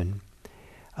meditation,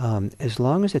 as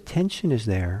long as the tension is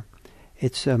there,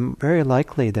 it's very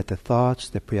likely that the thoughts,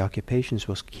 the preoccupations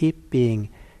will keep being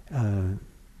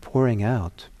pouring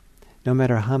out, no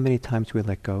matter how many times we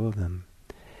let go of them.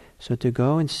 So to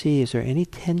go and see, is there any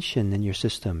tension in your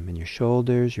system, in your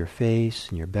shoulders, your face,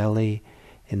 in your belly,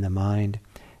 in the mind?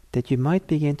 that you might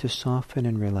begin to soften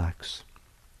and relax.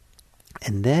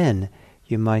 And then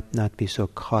you might not be so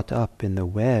caught up in the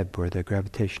web or the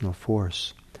gravitational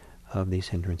force of these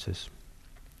hindrances.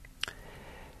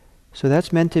 So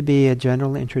that's meant to be a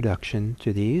general introduction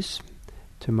to these.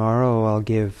 Tomorrow I'll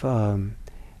give a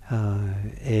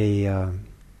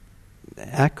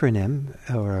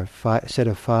acronym or a set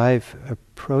of 5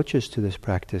 approaches to this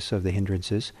practice of the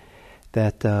hindrances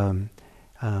that kind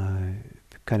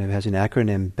of has an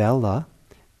acronym BELLA,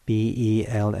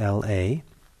 B-E-L-L-A,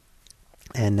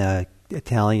 and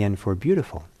Italian for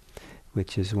beautiful,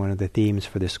 which is one of the themes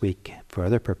for this week for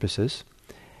other purposes.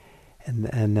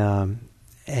 And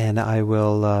I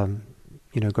will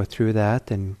go through that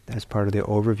and as part of the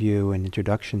overview and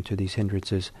introduction to these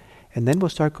hindrances. And then we'll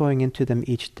start going into them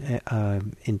each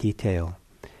in detail.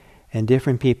 And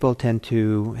different people tend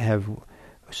to have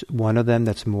one of them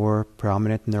that's more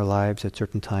prominent in their lives at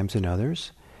certain times than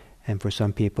others. And for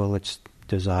some people it's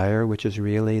desire, which is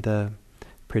really the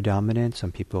predominant.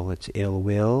 Some people it's ill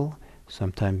will.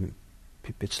 Sometimes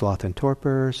it's sloth and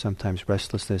torpor. Sometimes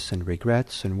restlessness and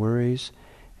regrets and worries.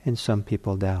 And some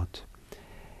people doubt.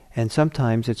 And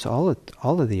sometimes it's all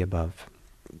of the above,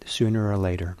 sooner or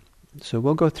later. So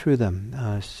we'll go through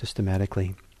them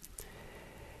systematically.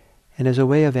 And as a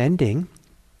way of ending,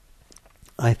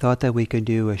 I thought that we could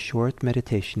do a short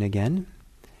meditation again,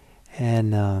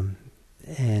 and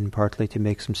partly to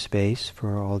make some space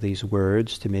for all these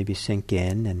words to maybe sink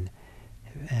in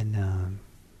and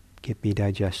be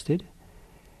digested,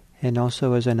 and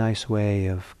also as a nice way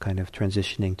of kind of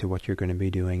transitioning to what you're going to be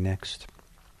doing next.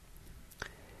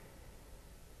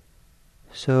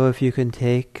 So if you can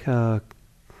take your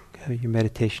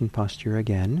meditation posture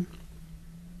again,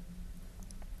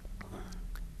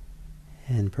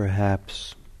 and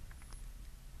perhaps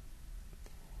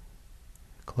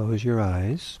close your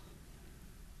eyes.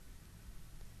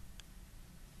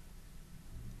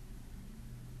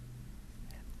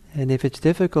 And if it's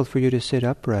difficult for you to sit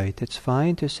upright, it's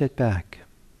fine to sit back.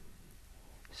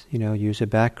 Use a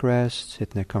backrest,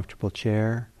 sit in a comfortable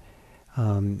chair.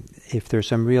 If there's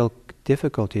some real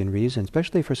difficulty and reason,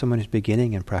 especially for someone who's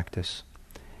beginning in practice,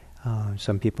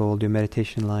 some people will do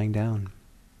meditation lying down.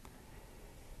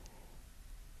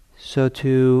 So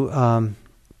to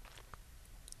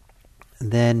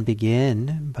then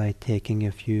begin by taking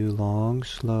a few long,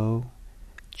 slow,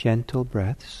 gentle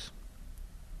breaths.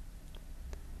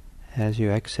 As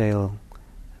you exhale,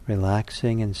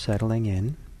 relaxing and settling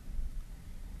in.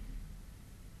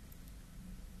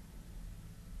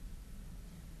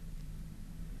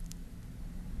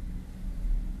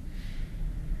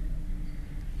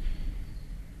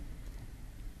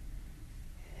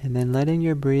 And then letting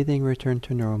your breathing return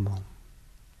to normal.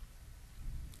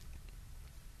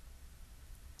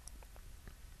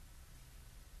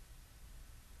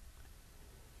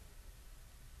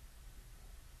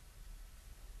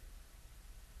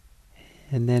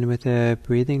 And then with the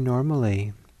breathing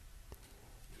normally,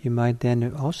 you might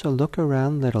then also look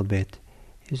around a little bit.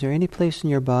 Is there any place in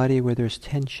your body where there's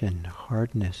tension,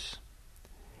 hardness?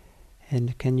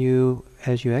 And can you,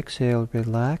 as you exhale,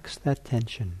 relax that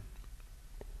tension?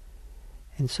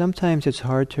 And sometimes it's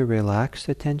hard to relax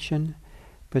the tension,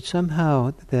 but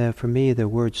somehow, for me, the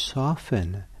word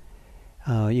soften,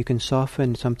 you can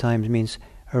soften sometimes means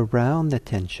around the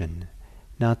tension,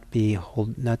 not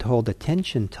hold the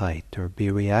tension tight or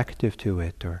be reactive to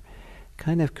it, or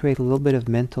kind of create a little bit of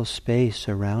mental space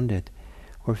around it,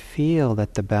 or feel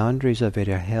that the boundaries of it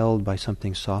are held by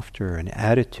something softer, an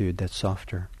attitude that's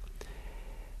softer.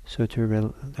 So to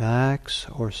relax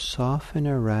or soften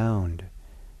around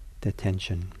the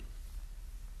tension.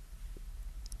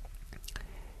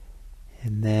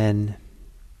 And then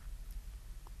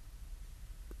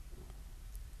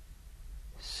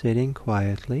sitting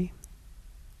quietly.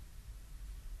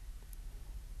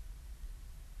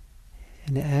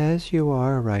 And as you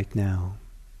are right now,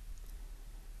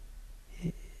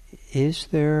 is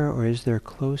there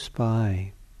close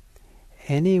by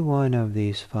any one of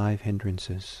these 5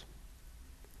 hindrances?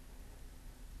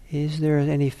 Is there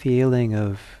any feeling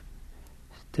of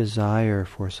desire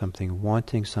for something,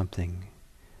 wanting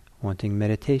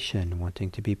meditation,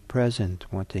 wanting to be present,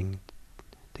 wanting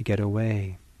to get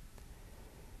away?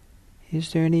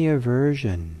 Is there any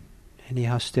aversion, any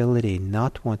hostility,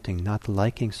 not wanting, not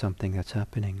liking something that's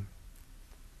happening?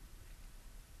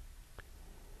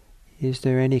 Is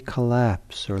there any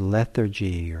collapse or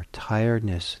lethargy or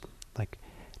tiredness, like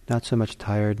not so much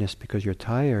tiredness because you're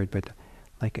tired, but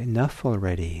like enough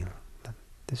already,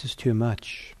 this is too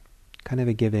much, kind of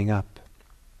a giving up?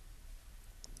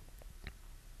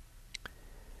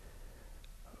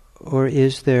 Or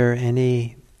is there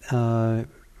any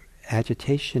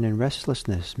agitation and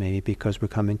restlessness, maybe because we're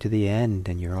coming to the end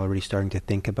and you're already starting to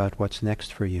think about what's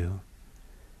next for you.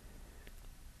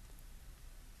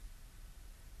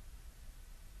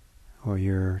 Or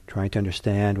you're trying to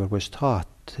understand what was taught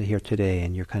here today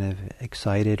and you're kind of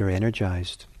excited or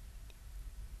energized,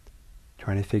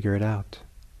 trying to figure it out.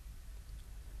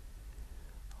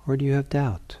 Or do you have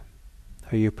doubt?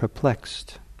 Are you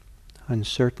perplexed,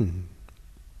 uncertain?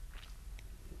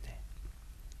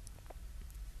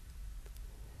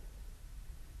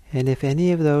 And if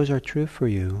any of those are true for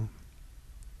you,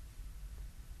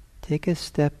 take a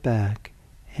step back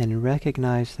and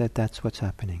recognize that that's what's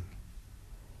happening.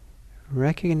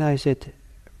 Recognize it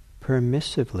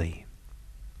permissively.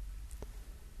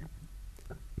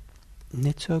 And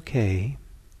it's okay.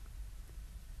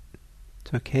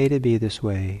 It's okay to be this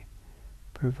way,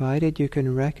 provided you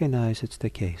can recognize it's the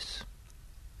case.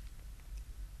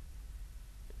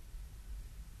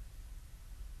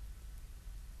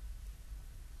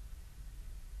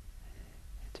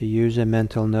 To use a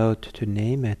mental note to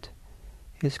name it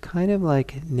is kind of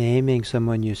like naming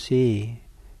someone you see,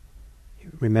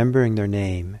 remembering their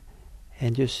name,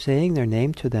 and just saying their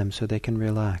name to them so they can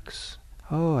relax.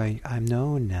 Oh, I'm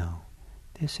known now.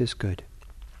 This is good.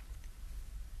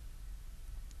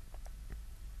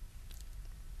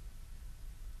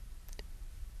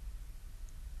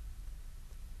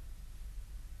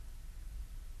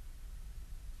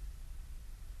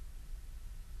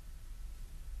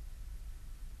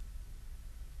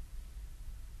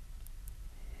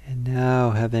 And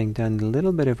now, having done a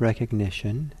little bit of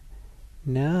recognition,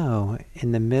 now,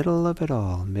 in the middle of it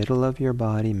all, middle of your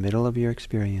body, middle of your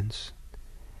experience,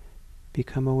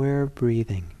 become aware of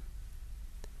breathing.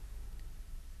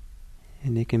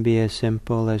 And it can be as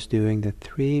simple as doing the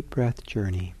 3-breath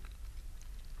journey.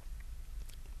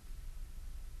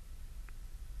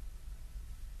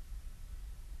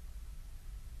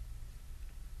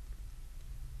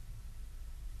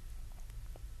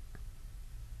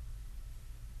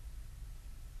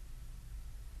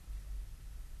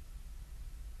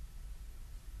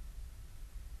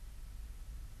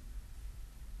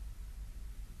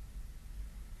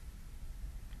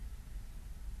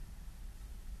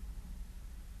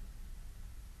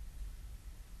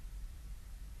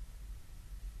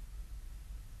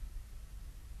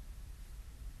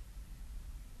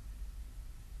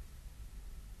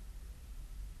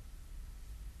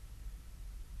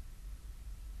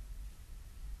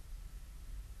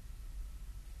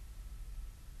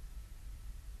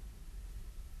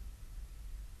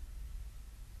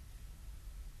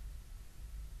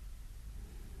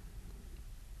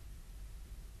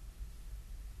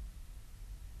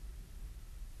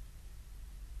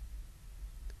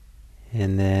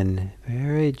 And then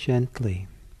very gently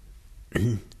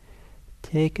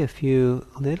take a few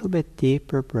little bit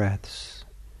deeper breaths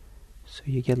so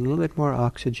you get a little bit more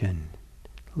oxygen,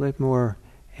 a little bit more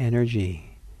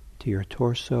energy to your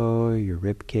torso, your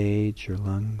rib cage, your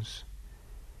lungs.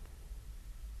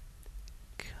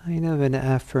 Kind of an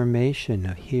affirmation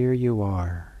of here you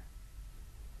are.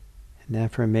 An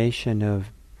affirmation of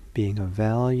being of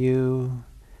value,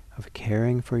 of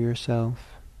caring for yourself,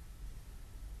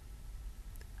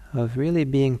 of really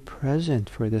being present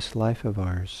for this life of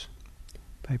ours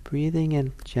by breathing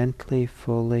in gently,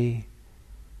 fully.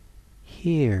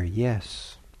 Here,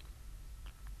 yes.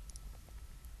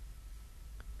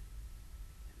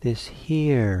 This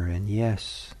here and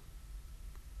yes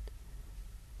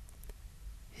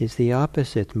is the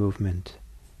opposite movement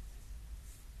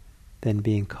than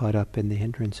being caught up in the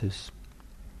hindrances.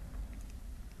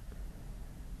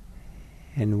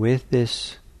 And with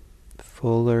this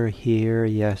fuller here,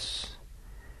 yes,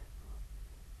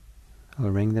 I'll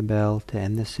ring the bell to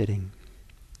end the sitting.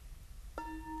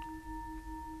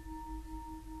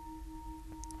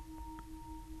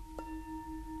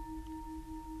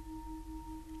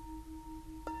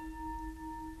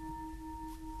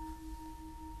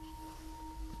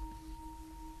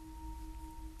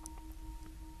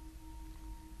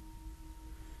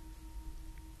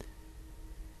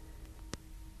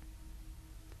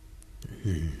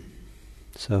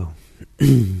 So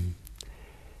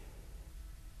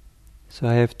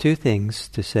I have two things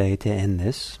to say to end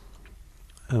this.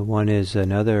 One is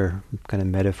another kind of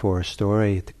metaphor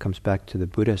story that comes back to the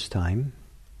Buddha's time.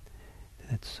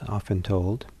 That's often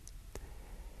told.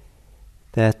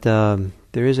 That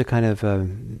there is a kind of,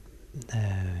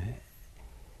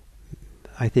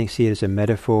 I think, see it as a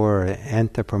metaphor, or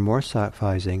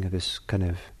anthropomorphizing of this kind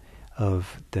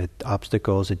of the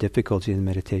obstacles, the difficulties in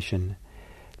meditation.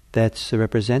 That's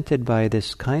represented by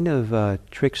this kind of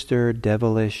trickster,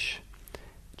 devilish,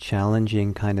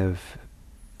 challenging kind of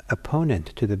opponent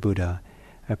to the Buddha,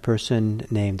 a person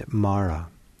named Mara.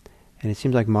 And it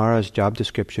seems like Mara's job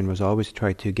description was always to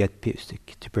try to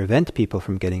to prevent people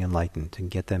from getting enlightened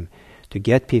and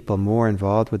get people more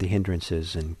involved with the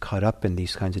hindrances and caught up in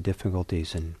these kinds of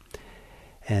difficulties.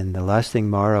 And the last thing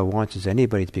Mara wants is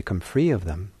anybody to become free of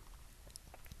them.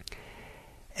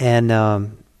 And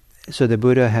so the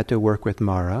Buddha had to work with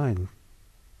Mara and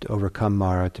to overcome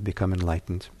Mara to become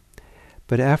enlightened.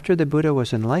 But after the Buddha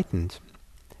was enlightened,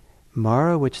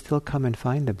 Mara would still come and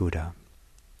find the Buddha.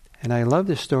 And I love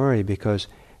this story because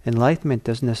enlightenment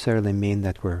doesn't necessarily mean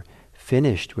that we're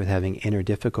finished with having inner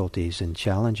difficulties and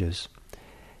challenges.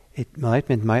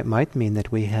 Enlightenment might mean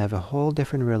that we have a whole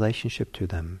different relationship to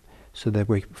them, so that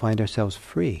we find ourselves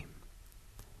free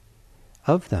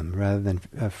of them, rather than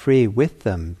free with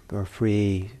them, or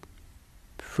free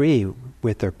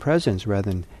with their presence,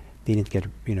 rather than needing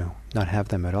to not have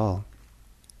them at all.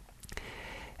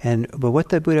 But what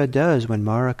the Buddha does when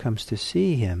Mara comes to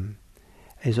see him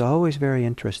is always very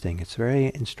interesting. It's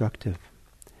very instructive.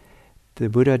 The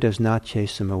Buddha does not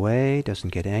chase him away,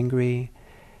 doesn't get angry.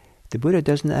 The Buddha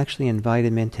doesn't actually invite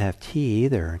him in to have tea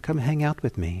either. Come hang out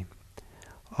with me.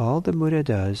 All the Buddha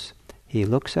does, he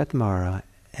looks at Mara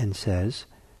and says,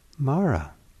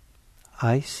 Mara,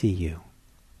 I see you.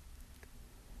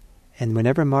 And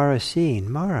whenever Mara is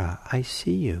seen, Mara, I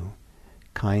see you.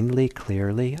 Kindly,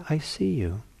 clearly, I see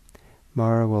you.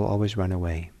 Mara will always run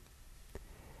away.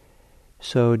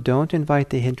 So don't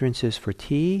invite the hindrances for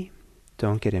tea.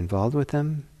 Don't get involved with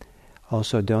them.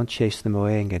 Also, don't chase them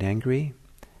away and get angry.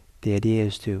 The idea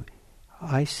is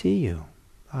I see you.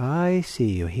 I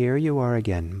see you. Here you are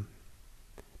again.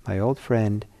 My old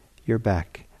friend, you're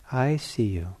back. I see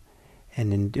you.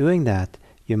 And in doing that,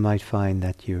 you might find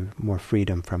that you have more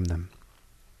freedom from them.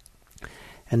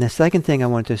 And the second thing I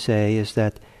want to say is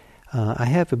that I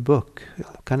have a book,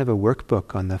 kind of a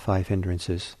workbook on the 5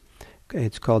 hindrances.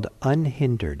 It's called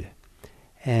Unhindered.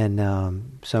 And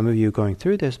some of you going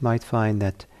through this might find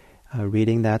that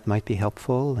reading that might be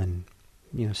helpful, and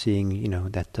seeing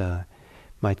that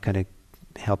might kind of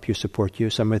help you, support you.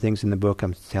 Some of the things in the book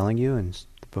I'm telling you, and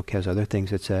the book has other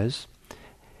things it says.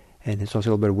 And it's also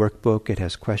a little bit of workbook. It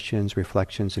has questions,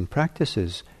 reflections, and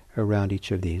practices around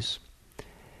each of these.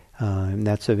 And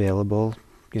that's available,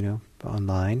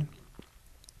 online.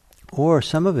 Or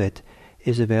some of it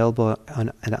is available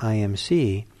on an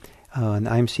IMC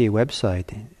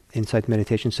website, Insight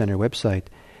Meditation Center website.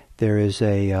 There is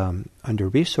under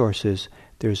resources,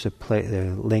 there's a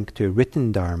link to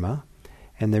Written Dharma,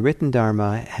 and the Written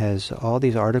Dharma has all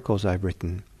these articles I've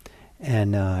written,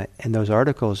 and those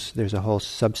articles, there's a whole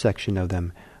subsection of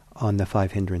them on the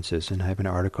 5 hindrances, and I have an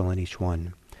article in each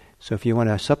one. So if you want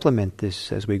to supplement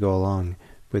this as we go along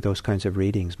with those kinds of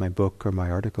readings, my book or my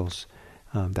articles,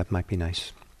 that might be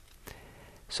nice.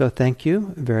 So thank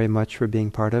you very much for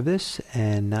being part of this,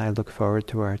 and I look forward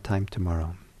to our time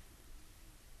tomorrow.